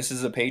 hey, this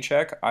is a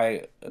paycheck.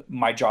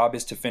 My job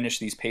is to finish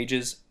these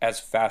pages as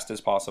fast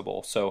as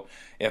possible. So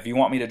if you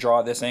want me to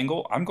draw this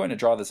angle, I'm going to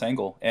draw this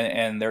angle.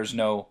 And there's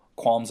no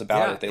qualms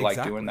about it. They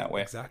like doing that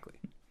way. Exactly.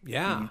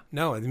 Yeah,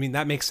 no, I mean,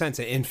 that makes sense.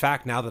 In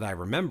fact, now that I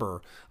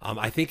remember,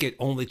 I think it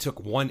only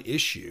took one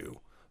issue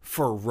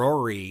for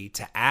Rory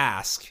to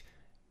ask,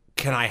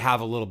 can I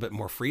have a little bit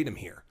more freedom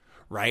here?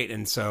 Right.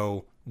 And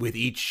so with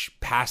each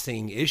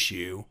passing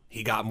issue,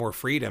 he got more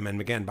freedom.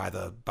 And again, by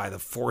the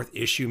fourth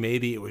issue,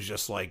 maybe it was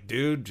just like,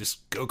 dude,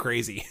 just go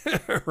crazy.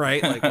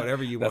 Right. Like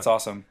whatever you want. That's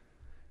awesome.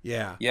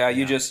 Yeah. Yeah.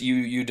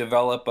 You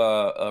develop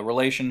a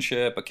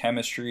relationship, a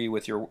chemistry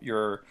with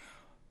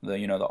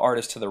the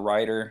artist to the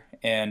writer,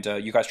 and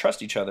you guys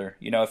trust each other.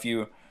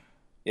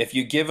 If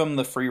you give them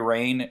the free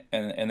rein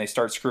and they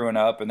start screwing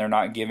up and they're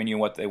not giving you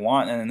what they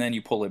want, and then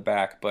you pull it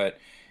back. But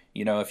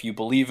if you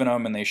believe in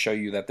them and they show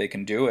you that they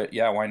can do it,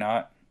 yeah, why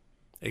not?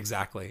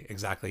 Exactly.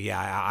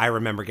 Yeah, I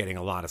remember getting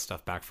a lot of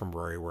stuff back from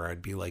Rory where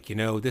I'd be like,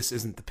 this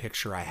isn't the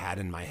picture I had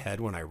in my head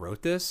when I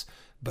wrote this,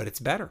 but it's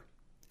better,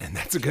 and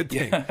that's a good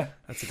thing. Yeah.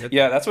 That's a good.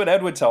 Yeah, that's what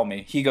Ed would tell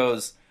me. He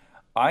goes,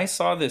 I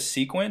saw this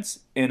sequence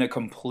in a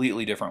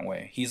completely different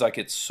way. He's like,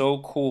 it's so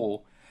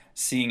cool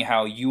seeing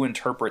how you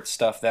interpret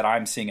stuff that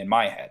I'm seeing in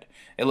my head.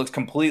 It looks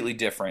completely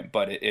different,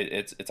 but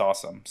it's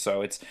awesome.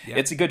 So it's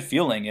a good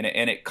feeling,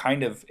 and it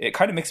kind of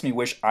makes me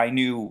wish he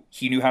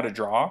knew how to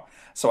draw,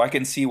 so I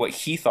can see what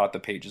he thought the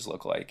pages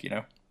look like.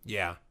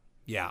 Yeah,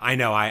 I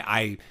know.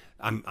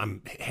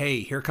 I'm.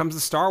 Hey, here comes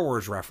the Star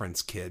Wars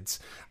reference, kids.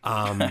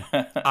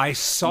 I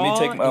saw.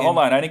 Hold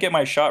on, I didn't get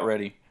my shot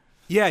ready.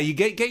 Yeah, you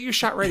get your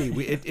shot ready.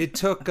 It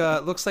took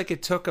looks like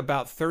it took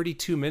about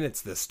 32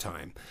 minutes this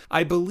time.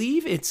 I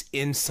believe it's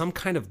in some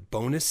kind of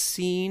bonus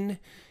scene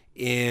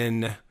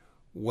in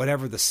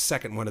whatever the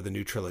second one of the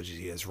new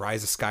trilogy is.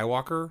 Rise of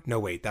Skywalker? No,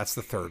 wait, that's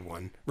the third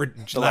one. The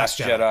Last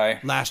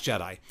Jedi. Last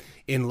Jedi.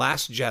 In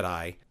Last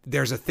Jedi,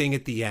 there's a thing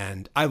at the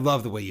end. I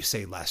love the way you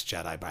say Last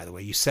Jedi, by the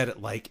way. You said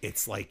it like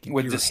it's like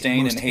with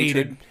disdain and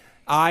hatred.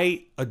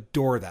 I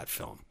adore that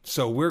film.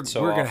 So we're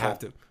gonna have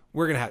to.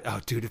 We're going to have... Oh,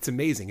 dude, it's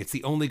amazing. It's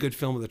the only good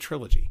film of the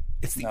trilogy.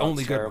 It's the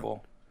only good terrible. One.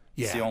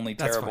 Yeah, it's the only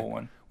terrible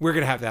one. We're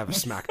going to have a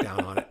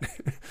smackdown on it.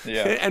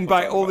 Yeah. And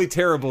by only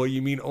terrible,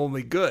 you mean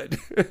only good.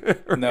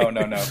 Right? No.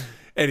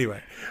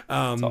 Anyway.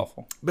 It's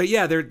awful. But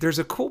yeah, there's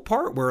a cool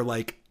part where,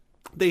 like,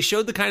 they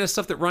showed the kind of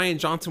stuff that Rian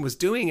Johnson was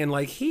doing, and,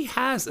 like, he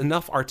has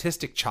enough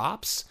artistic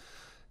chops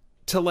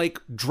to, like,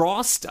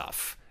 draw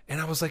stuff. And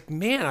I was like,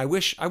 man, I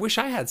wish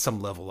I had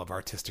some level of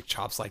artistic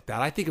chops like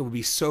that. I think it would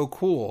be so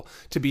cool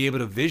to be able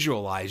to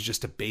visualize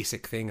just a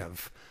basic thing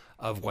of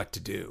what to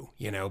do,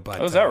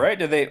 But is that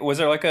right? Was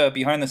there like a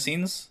behind the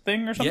scenes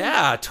thing or something?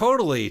 Yeah,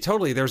 totally.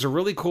 There's a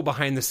really cool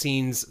behind the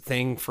scenes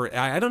thing for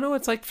I don't know,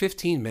 it's like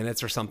 15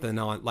 minutes or something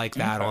like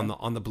that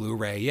on the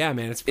Blu-ray. Yeah,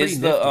 man, it's pretty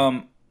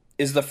nifty.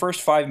 Is the first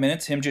 5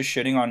 minutes him just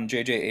shitting on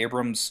J.J.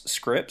 Abrams'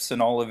 scripts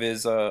and all of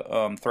his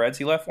threads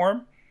he left for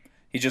him?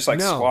 He's just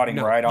squatting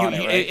right on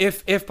it,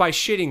 right? If by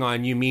shitting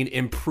on you mean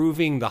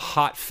improving the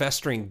hot,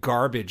 festering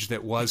garbage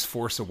that was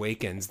Force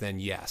Awakens, then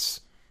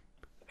yes.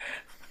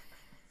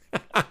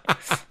 That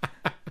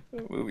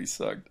movie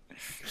sucked.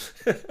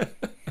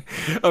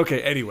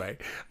 Okay, anyway.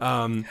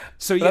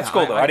 So yeah. That's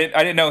cool, though. I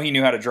didn't know he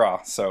knew how to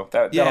draw, so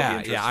that'll be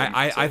interesting.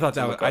 Yeah, I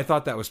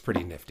thought that was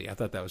pretty nifty.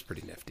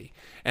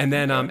 And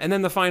then and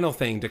then the final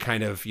thing to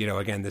kind of,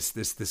 again,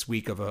 this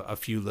week of a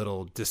few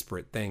little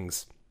disparate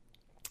things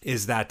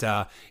is that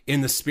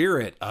in the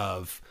spirit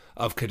of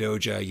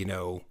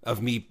Kadoja, of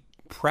me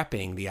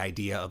prepping the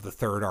idea of the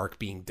third arc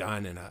being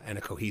done and a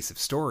cohesive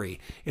story,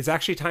 it's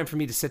actually time for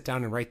me to sit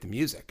down and write the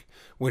music,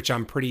 which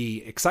I'm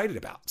pretty excited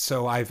about.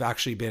 So I've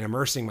actually been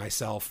immersing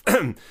myself,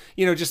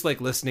 just like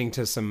listening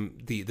to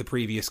the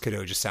previous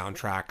Kadoja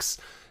soundtracks,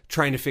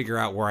 trying to figure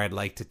out where I'd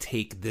like to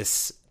take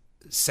this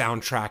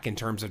soundtrack in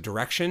terms of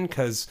direction,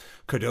 because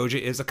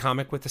Kadoja is a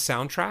comic with a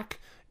soundtrack.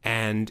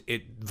 And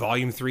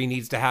volume 3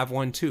 needs to have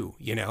one too.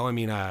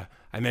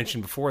 I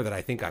mentioned before that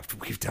I think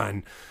we've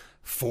done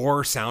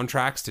 4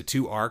 soundtracks to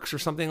 2 arcs or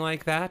something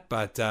like that.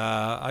 But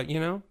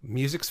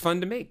music's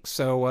fun to make.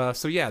 So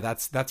yeah,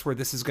 that's where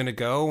this is going to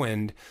go.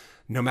 And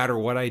no matter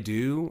what I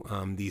do,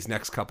 these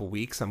next couple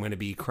weeks, I'm going to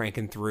be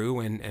cranking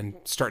through and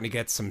starting to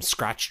get some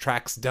scratch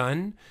tracks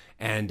done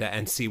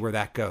and see where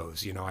that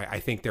goes. You know, I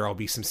think there'll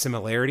be some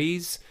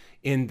similarities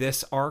in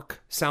this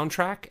arc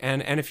soundtrack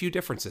and a few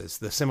differences.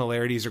 The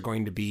similarities are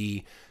going to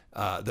be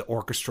the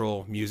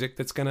orchestral music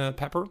that's going to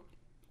pepper.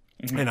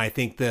 Mm-hmm. And I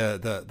think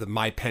the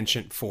my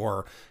penchant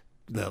for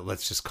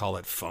let's just call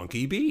it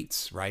funky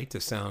beats, right?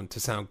 To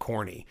sound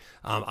corny.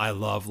 I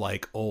love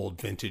like old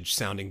vintage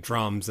sounding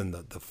drums and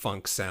the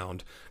funk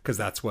sound, because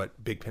that's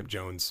what Big Pimp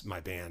Jones,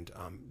 my band,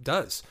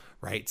 does,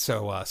 right?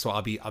 So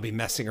I'll be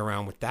messing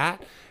around with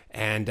that.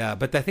 And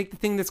but I think the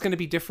thing that's going to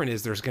be different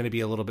is there's going to be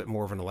a little bit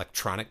more of an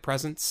electronic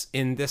presence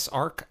in this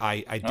arc.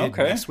 I did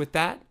mess with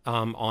that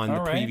on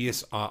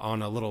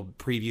a little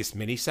previous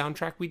mini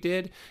soundtrack we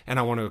did, and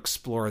I want to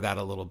explore that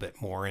a little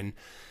bit more. And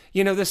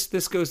you know,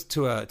 this goes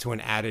to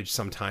an adage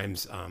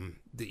sometimes.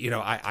 You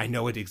know, I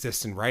know it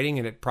exists in writing,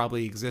 and it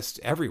probably exists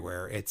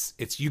everywhere.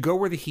 It's you go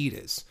where the heat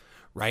is,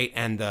 right?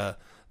 And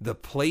the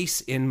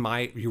place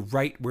you're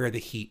right where the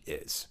heat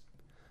is.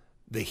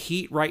 The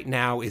heat right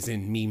now is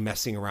in me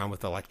messing around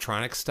with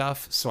electronic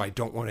stuff, so I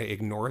don't want to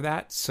ignore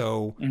that.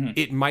 So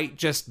it might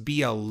just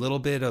be a little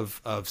bit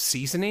of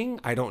seasoning.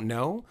 I don't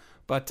know.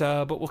 But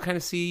we'll kind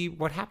of see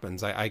what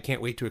happens. I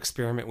can't wait to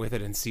experiment with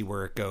it and see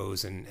where it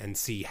goes and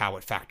see how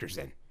it factors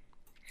in.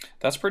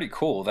 That's pretty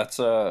cool. That's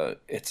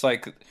it's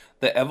like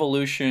the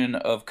evolution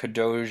of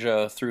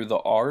Kadoja through the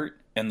art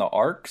and the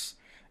arcs,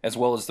 as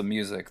well as the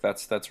music.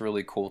 That's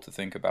really cool to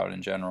think about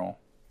in general.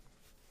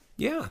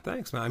 Yeah,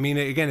 thanks, man. I mean,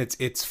 again,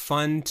 it's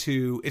fun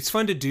to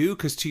do,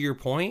 because to your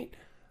point,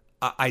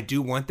 I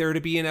do want there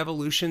to be an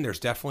evolution. There's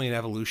definitely an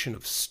evolution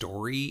of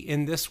story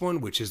in this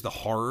one, which is the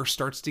horror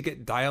starts to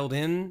get dialed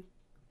in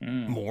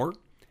more.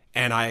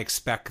 And I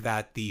expect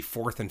that the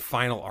fourth and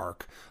final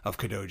arc of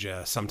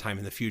Kadoja sometime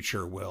in the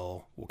future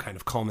will kind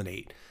of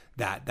culminate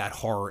that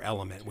horror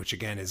element, which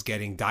again is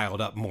getting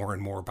dialed up more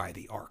and more by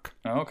the arc.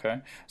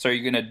 Okay. So are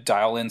you going to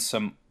dial in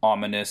some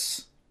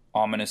ominous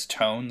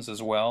tones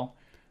as well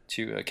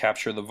to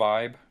capture the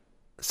vibe?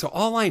 So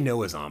all I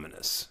know is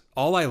ominous.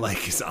 All I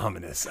like is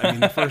ominous. I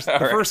mean, the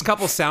first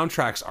couple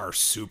soundtracks are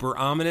super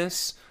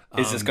ominous.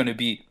 Is this going to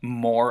be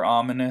more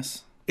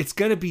ominous? It's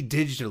going to be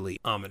digitally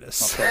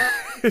ominous. Okay.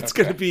 It's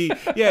going to be,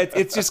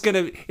 it's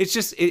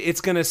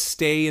going to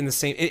stay in the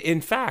same.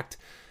 In fact,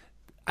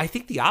 I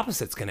think the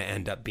opposite's going to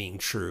end up being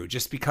true,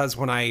 just because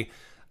what I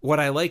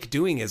like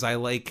doing is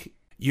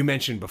you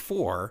mentioned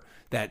before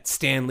that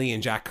Stan Lee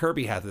and Jack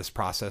Kirby have this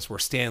process where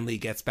Stan Lee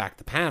gets back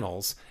the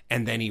panels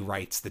and then he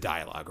writes the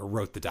dialogue, or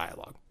wrote the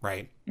dialogue,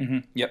 right? Mm-hmm.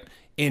 Yep.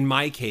 In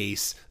my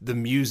case, the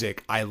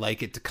music, I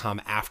like it to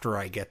come after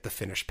I get the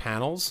finished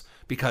panels,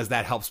 because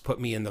that helps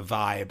put me in the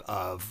vibe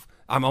of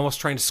I'm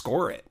almost trying to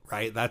score it,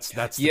 right? That's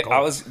the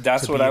goal.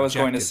 That's what I was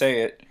going to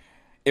say.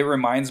 It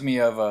reminds me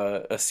of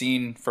a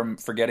scene from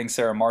Forgetting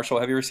Sarah Marshall.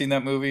 Have you ever seen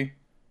that movie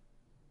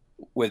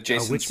with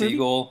Jason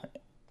Segel?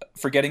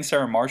 Forgetting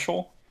Sarah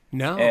Marshall.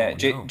 No,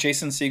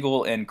 Jason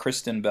Segel and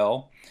Kristen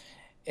Bell,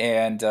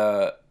 and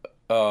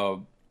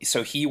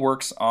so he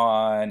works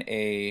on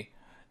I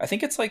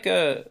think it's like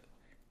it's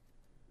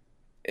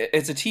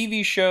a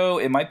TV show.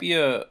 It might be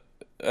a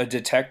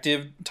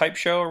detective type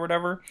show or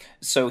whatever.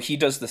 So he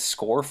does the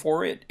score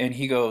for it, and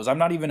he goes, "I'm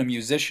not even a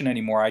musician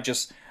anymore.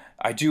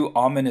 I do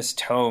ominous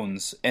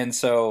tones." And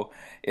so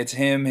it's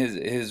him.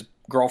 His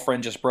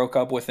girlfriend just broke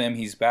up with him.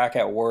 He's back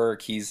at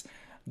work. He's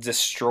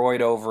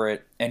destroyed over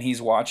it, and he's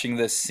watching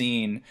this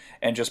scene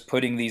and just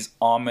putting these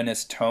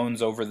ominous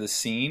tones over the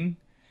scene,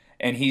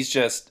 and he's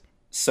just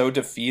so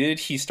defeated.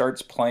 He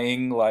starts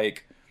playing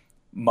like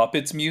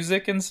Muppets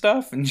music and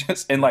stuff,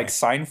 and like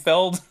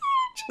Seinfeld,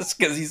 just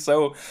because he's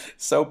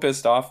so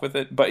pissed off with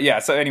it. But yeah,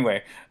 so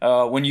anyway,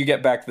 when you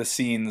get back the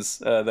scenes,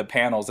 the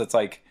panels, it's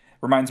like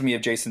reminds me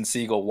of Jason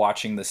Segel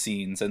watching the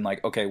scenes and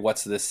like, okay,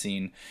 what's this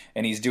scene?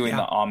 And he's doing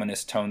the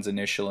ominous tones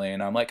initially,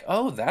 and I'm like,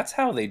 oh, that's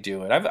how they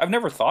do it. I've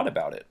never thought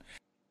about it.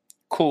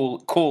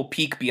 Cool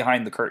peek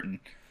behind the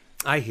curtain.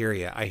 I hear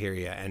you.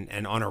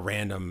 And on a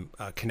random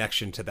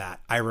connection to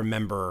that, I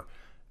remember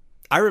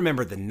the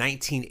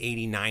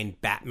 1989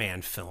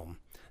 Batman film,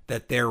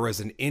 that there was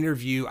an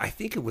interview, I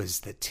think it was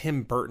that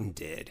Tim Burton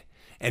did,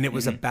 and it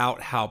was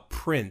about how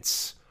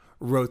Prince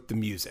wrote the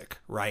music,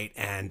 right?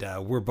 And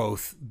we're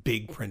both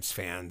big Prince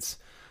fans.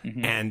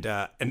 Mm-hmm.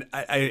 And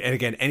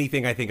again,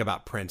 anything I think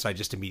about Prince, I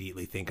just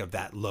immediately think of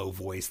that low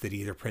voice that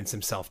either Prince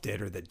himself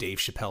did or that Dave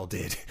Chappelle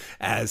did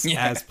as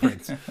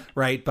Prince,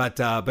 right? But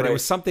it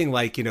was something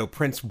like, you know,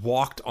 Prince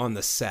walked on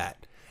the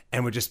set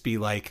and would just be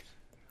like,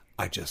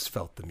 "I just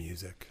felt the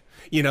music,"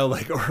 you know,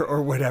 like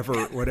or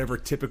whatever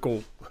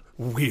typical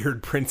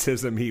weird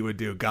Princeism he would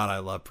do. God, I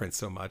love Prince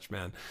so much,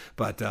 man.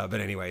 But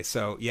anyway,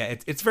 so yeah,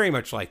 it's very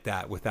much like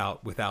that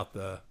without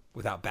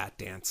Bat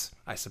Dance,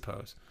 I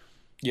suppose.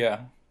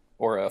 Yeah.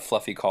 Or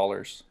fluffy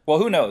collars. Well,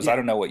 who knows? Yeah. I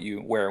don't know what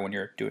you wear when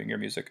you're doing your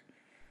music.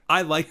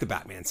 I like the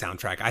Batman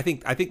soundtrack. I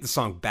think the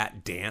song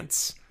Bat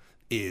Dance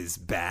is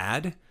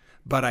bad,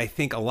 but I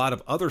think a lot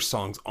of other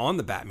songs on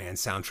the Batman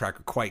soundtrack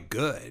are quite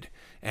good.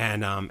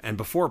 And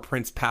before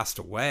Prince passed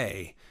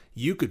away,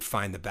 you could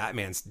find the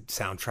Batman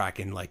soundtrack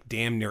in like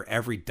damn near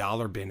every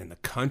dollar bin in the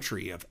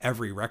country of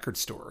every record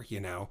store, you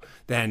know.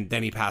 Then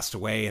he passed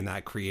away, and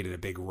that created a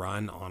big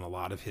run on a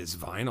lot of his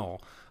vinyl.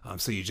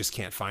 So you just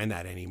can't find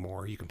that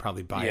anymore. You can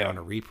probably buy it on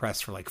a repress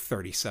for like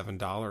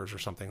 $37 or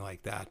something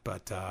like that.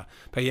 But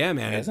yeah,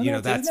 man,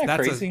 that's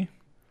crazy.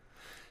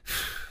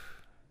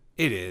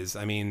 It is.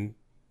 I mean,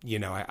 you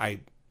know,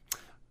 I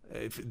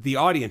if the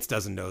audience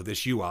doesn't know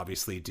this, you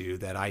obviously do,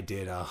 that I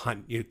did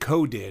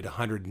co-did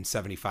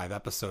 175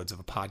 episodes of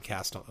a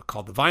podcast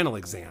called The Vinyl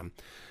Exam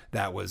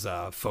that was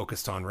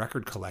focused on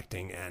record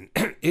collecting. And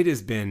it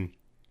has been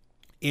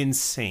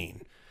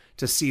insane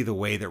to see the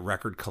way that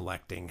record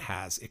collecting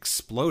has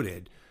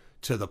exploded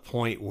to the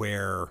point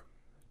where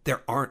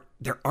there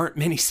aren't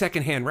many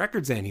secondhand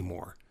records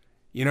anymore.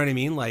 You know what I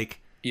mean?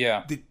 Like,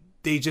 yeah.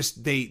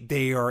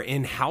 They are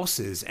in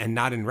houses and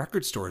not in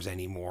record stores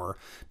anymore,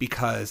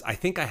 because I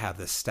think I have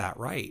this stat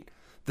right.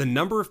 The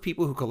number of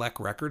people who collect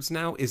records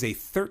now is a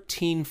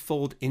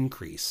 13-fold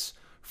increase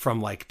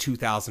from like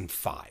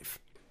 2005.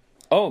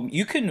 Oh,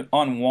 you can,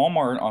 on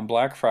Walmart on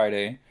Black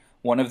Friday,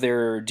 one of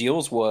their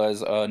deals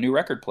was a new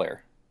record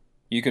player.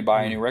 You could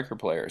buy a new record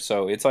player.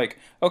 So it's like,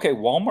 okay,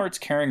 Walmart's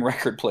carrying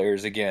record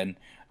players again.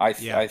 I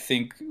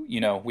think,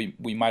 you know, we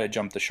might have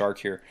jumped the shark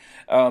here.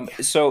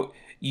 So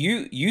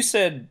you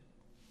said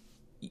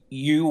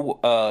you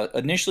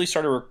initially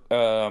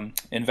started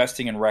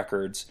investing in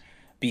records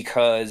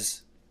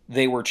because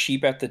they were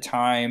cheap at the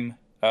time,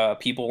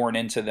 people weren't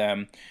into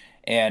them,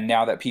 and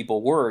now that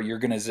people were, you're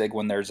going to zig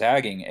when they're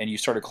zagging, and you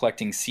started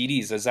collecting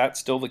CDs. Is that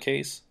still the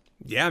case?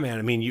 Yeah, man.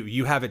 I mean,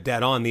 you have it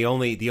dead on. The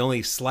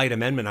only slight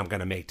amendment I'm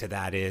going to make to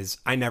that is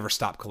I never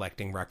stopped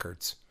collecting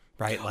records.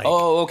 Right? Like,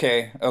 oh,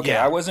 okay.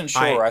 Yeah, I wasn't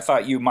sure. I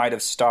thought you might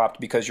have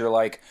stopped because you're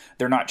like,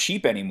 they're not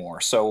cheap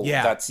anymore. So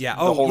that's the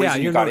whole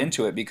reason you got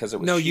into it, because it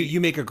was cheap. You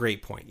make a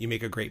great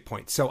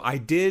point. So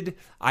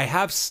I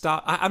have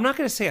stopped. I'm not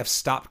going to say I've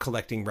stopped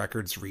collecting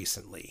records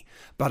recently,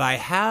 but I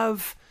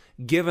have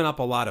given up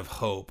a lot of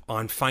hope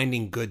on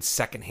finding good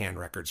secondhand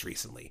records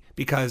recently.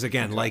 Because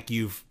again, like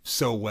you've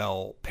so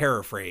well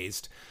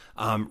paraphrased,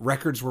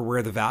 records were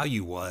where the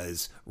value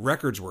was.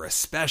 Records were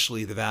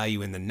especially the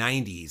value in the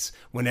 90s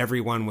when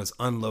everyone was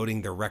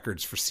unloading their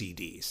records for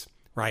CDs,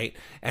 right?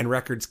 And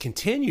records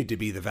continued to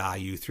be the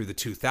value through the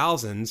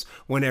 2000s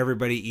when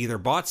everybody either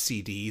bought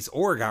CDs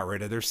or got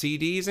rid of their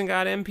CDs and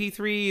got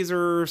MP3s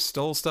or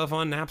stole stuff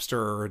on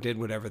Napster or did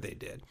whatever they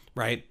did,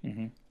 right?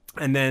 Mm-hmm.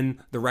 And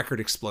then the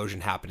record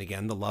explosion happened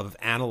again. The love of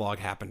analog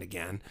happened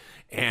again,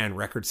 and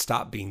records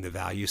stopped being the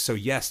value. So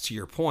yes, to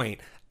your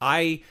point,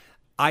 I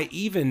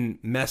even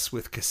mess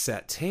with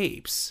cassette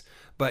tapes,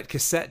 but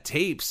cassette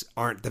tapes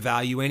aren't the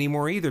value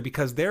anymore either,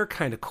 because they're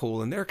kind of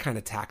cool and they're kind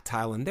of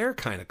tactile and they're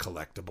kind of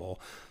collectible.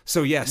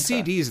 So yeah,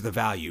 CDs are the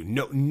value.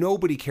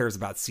 Nobody cares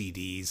about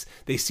CDs.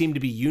 They seem to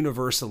be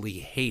universally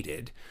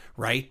hated,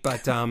 right?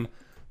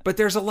 But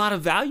there's a lot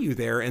of value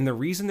there, and the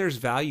reason there's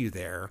value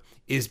there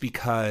is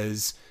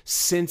because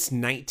since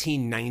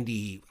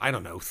 1990, I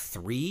don't know,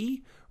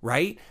 3,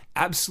 right?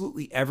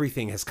 Absolutely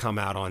everything has come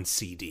out on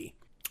CD.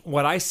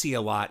 What I see a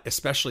lot,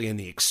 especially in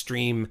the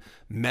extreme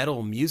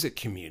metal music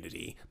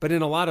community, but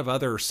in a lot of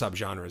other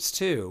subgenres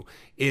too,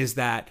 is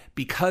that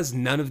because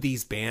none of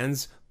these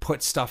bands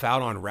put stuff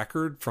out on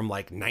record from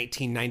like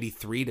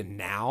 1993 to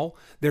now,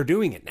 they're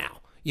doing it now.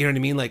 You know what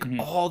I mean? Like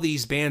all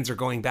these bands are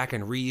going back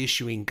and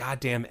reissuing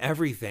goddamn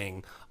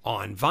everything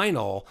on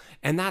vinyl,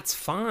 and that's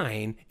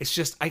fine. It's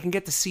just I can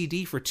get the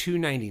CD for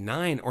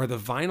 $2.99 or the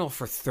vinyl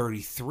for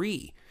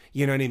 $33.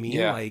 You know what I mean?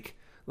 Yeah.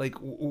 Like,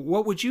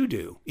 what would you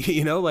do?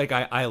 You know, like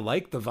I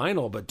like the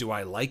vinyl, but do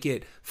I like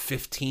it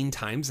 15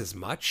 times as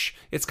much?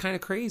 It's kind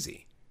of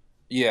crazy.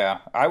 Yeah,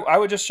 I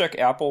would just check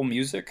Apple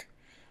Music.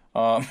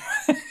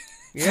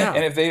 Yeah,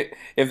 and if they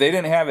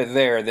didn't have it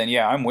there, then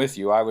yeah, I'm with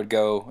you. I would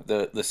go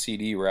the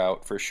CD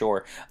route for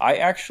sure. I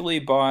actually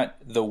bought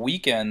The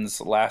Weeknd's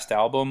last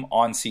album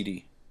on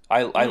CD.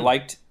 I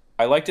liked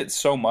it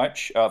so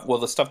much. Well,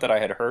 the stuff that I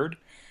had heard,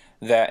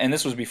 and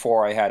this was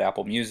before I had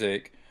Apple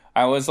Music.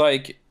 I was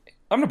like,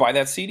 I'm gonna buy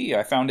that CD.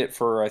 I found it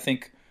for I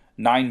think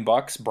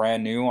 $9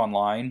 brand new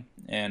online,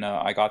 and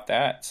I got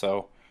that.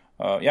 So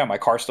yeah, my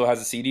car still has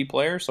a CD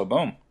player. So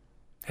boom.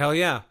 Hell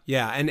yeah,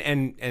 yeah,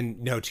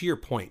 and no, to your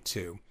point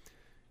too.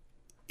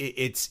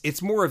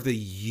 It's more of the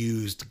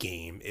used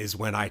game is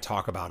when I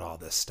talk about all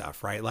this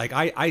stuff, right? Like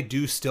I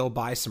do still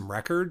buy some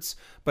records,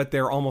 but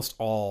they're almost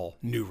all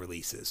new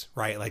releases,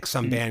 right? Like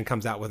some band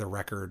comes out with a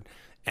record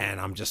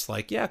and I'm just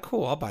like, yeah,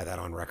 cool, I'll buy that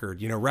on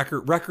record. You know,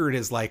 record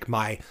is like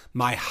my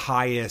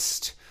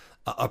highest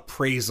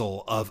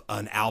appraisal of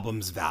an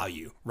album's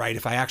value, right?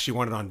 If I actually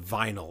want it on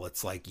vinyl,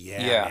 it's like,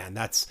 yeah. Man,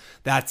 that's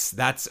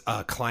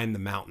climb the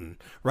mountain,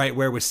 right?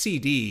 Where with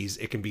CDs,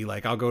 it can be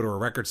like, I'll go to a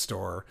record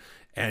store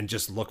and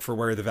just look for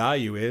where the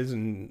value is.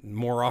 And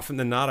more often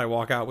than not, I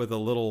walk out with a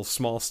little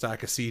small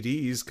stack of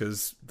CDs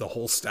because the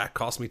whole stack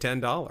cost me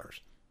 $10.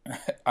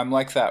 I'm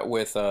like that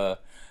with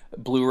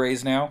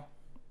Blu-rays now.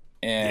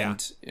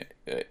 and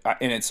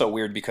it's so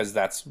weird because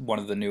that's one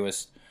of the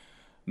newest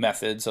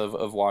methods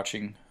of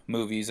watching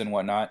movies and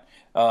whatnot.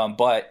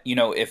 But you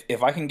know,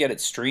 if I can get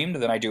it streamed,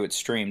 then I do it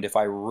streamed. If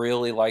I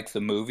really like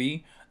the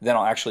movie, then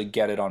I'll actually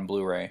get it on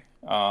Blu-ray.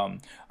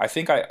 I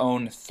think I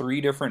own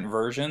 3 different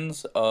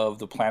versions of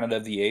the Planet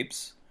of the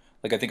Apes.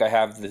 Like I think I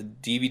have the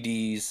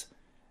DVDs,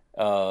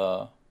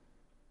 I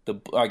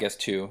guess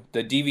 2,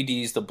 the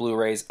DVDs, the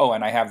Blu-rays. Oh,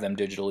 and I have them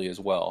digitally as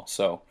well.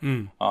 So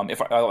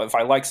if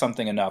I like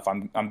something enough,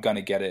 I'm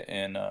gonna get it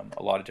in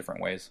a lot of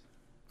different ways.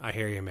 I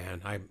hear you,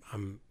 man.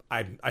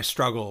 I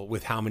struggle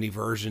with how many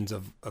versions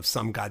of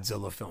some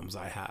Godzilla films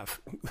I have.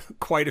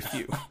 Quite a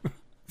few.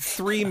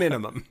 3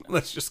 minimum.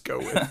 Let's just go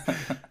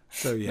with.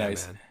 So yeah,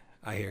 nice. Man.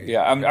 I hear you.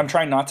 Yeah, I'm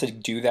trying not to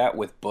do that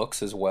with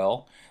books as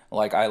well.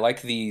 Like I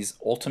like these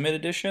Ultimate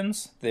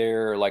Editions.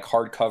 They're like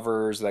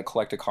hardcovers that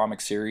collect a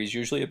comic series,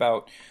 usually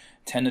about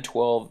 10 to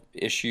 12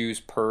 issues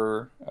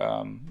per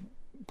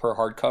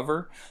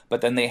hardcover,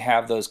 but then they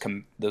have those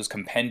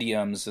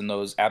compendiums and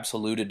those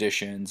absolute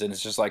editions, and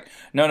it's just like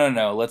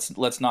no,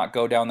 let's not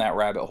go down that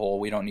rabbit hole.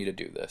 We don't need to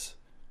do this.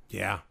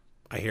 Yeah,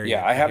 I hear you.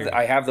 Yeah, I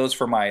have those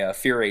for my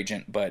Fear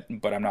Agent, but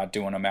I'm not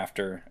doing them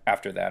after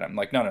that. I'm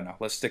like no,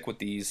 let's stick with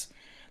these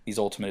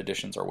Ultimate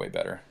Editions are way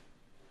better.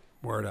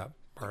 Word up.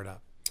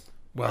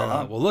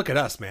 Well, look at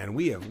us, man.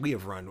 We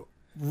have run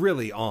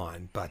really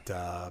on, but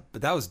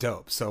that was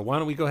dope. So why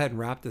don't we go ahead and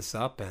wrap this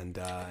up and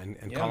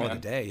call it a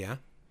day? Yeah.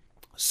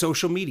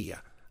 Social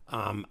media.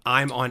 I'm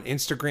on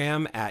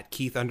Instagram at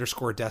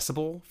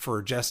Keith_Decibel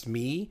for just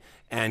me,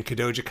 and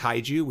Kadoja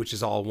Kaiju, which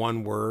is all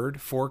one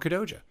word for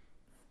Kadoja.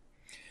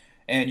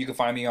 And you can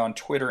find me on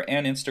Twitter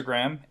and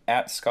Instagram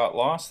at Scott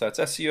Lost. That's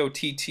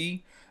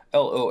SCOTTLOST,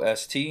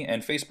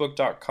 and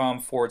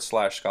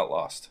Facebook.com/Scott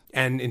Lost.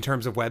 And in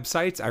terms of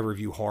websites, I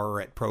review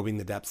horror at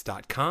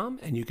probingthedepths.com,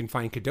 and you can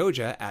find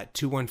Kadoja at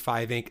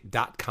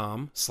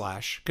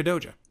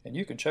 215inc.com/Kadoja. And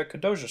you can check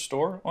Kadoja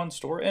store on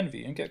Store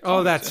Envy and get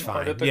that's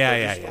fine.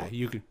 Yeah.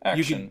 You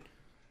can.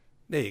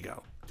 There you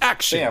go.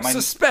 Action. Bam,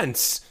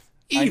 suspense.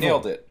 Evil. I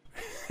nailed it.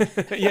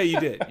 Yeah, you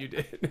did.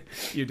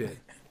 You did.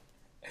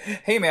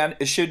 Hey, man,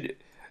 should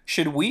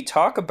we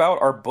talk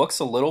about our books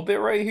a little bit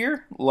right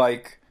here?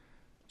 Like,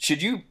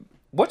 should you?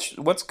 What's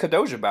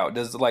Kadoja about?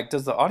 Does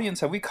the audience,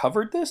 have we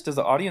covered this? Does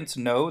the audience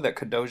know that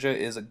Kadoja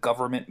is a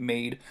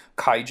government-made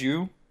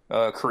kaiju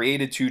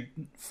created to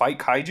fight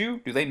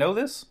kaiju? Do they know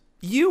this?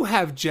 You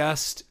have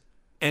just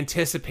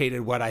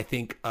anticipated what I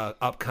think an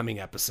upcoming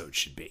episode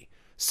should be.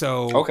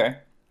 So okay,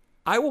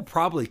 I will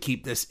probably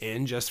keep this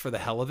in just for the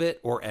hell of it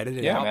or edit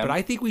it out. Man. But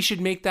I think we should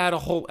make that a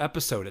whole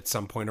episode at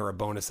some point or a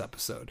bonus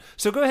episode.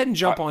 So go ahead and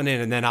jump on in,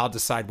 and then I'll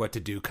decide what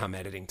to do come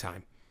editing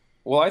time.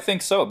 Well, I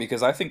think so,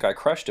 because I think I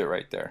crushed it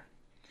right there.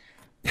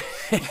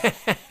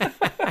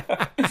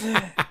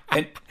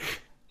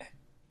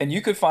 And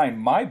you could find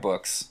my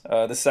books,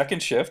 The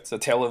Second Shift, A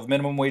Tale of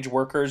Minimum Wage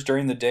Workers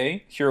During the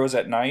Day, Heroes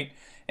at Night,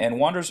 and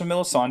Wanderers of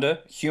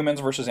Milisanda, Humans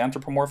versus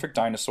Anthropomorphic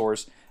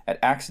Dinosaurs,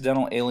 at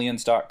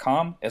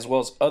accidentalaliens.com, as well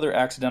as other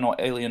Accidental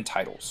Alien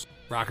titles.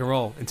 Rock and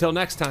roll. Until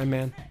next time,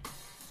 man.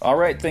 All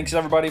right, thanks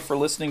everybody for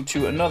listening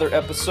to another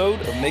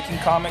episode of Making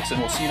Comics, and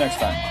we'll see you next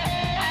time.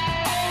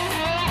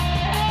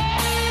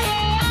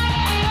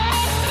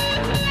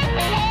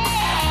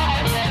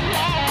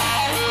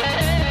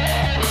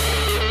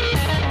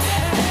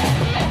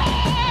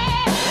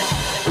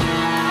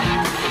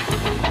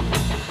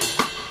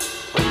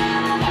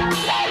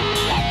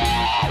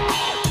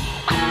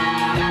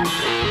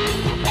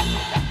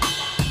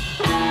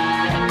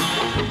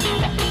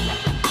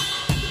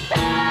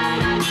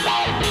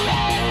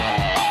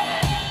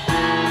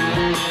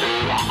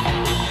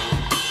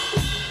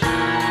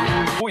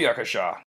 Booyakasha.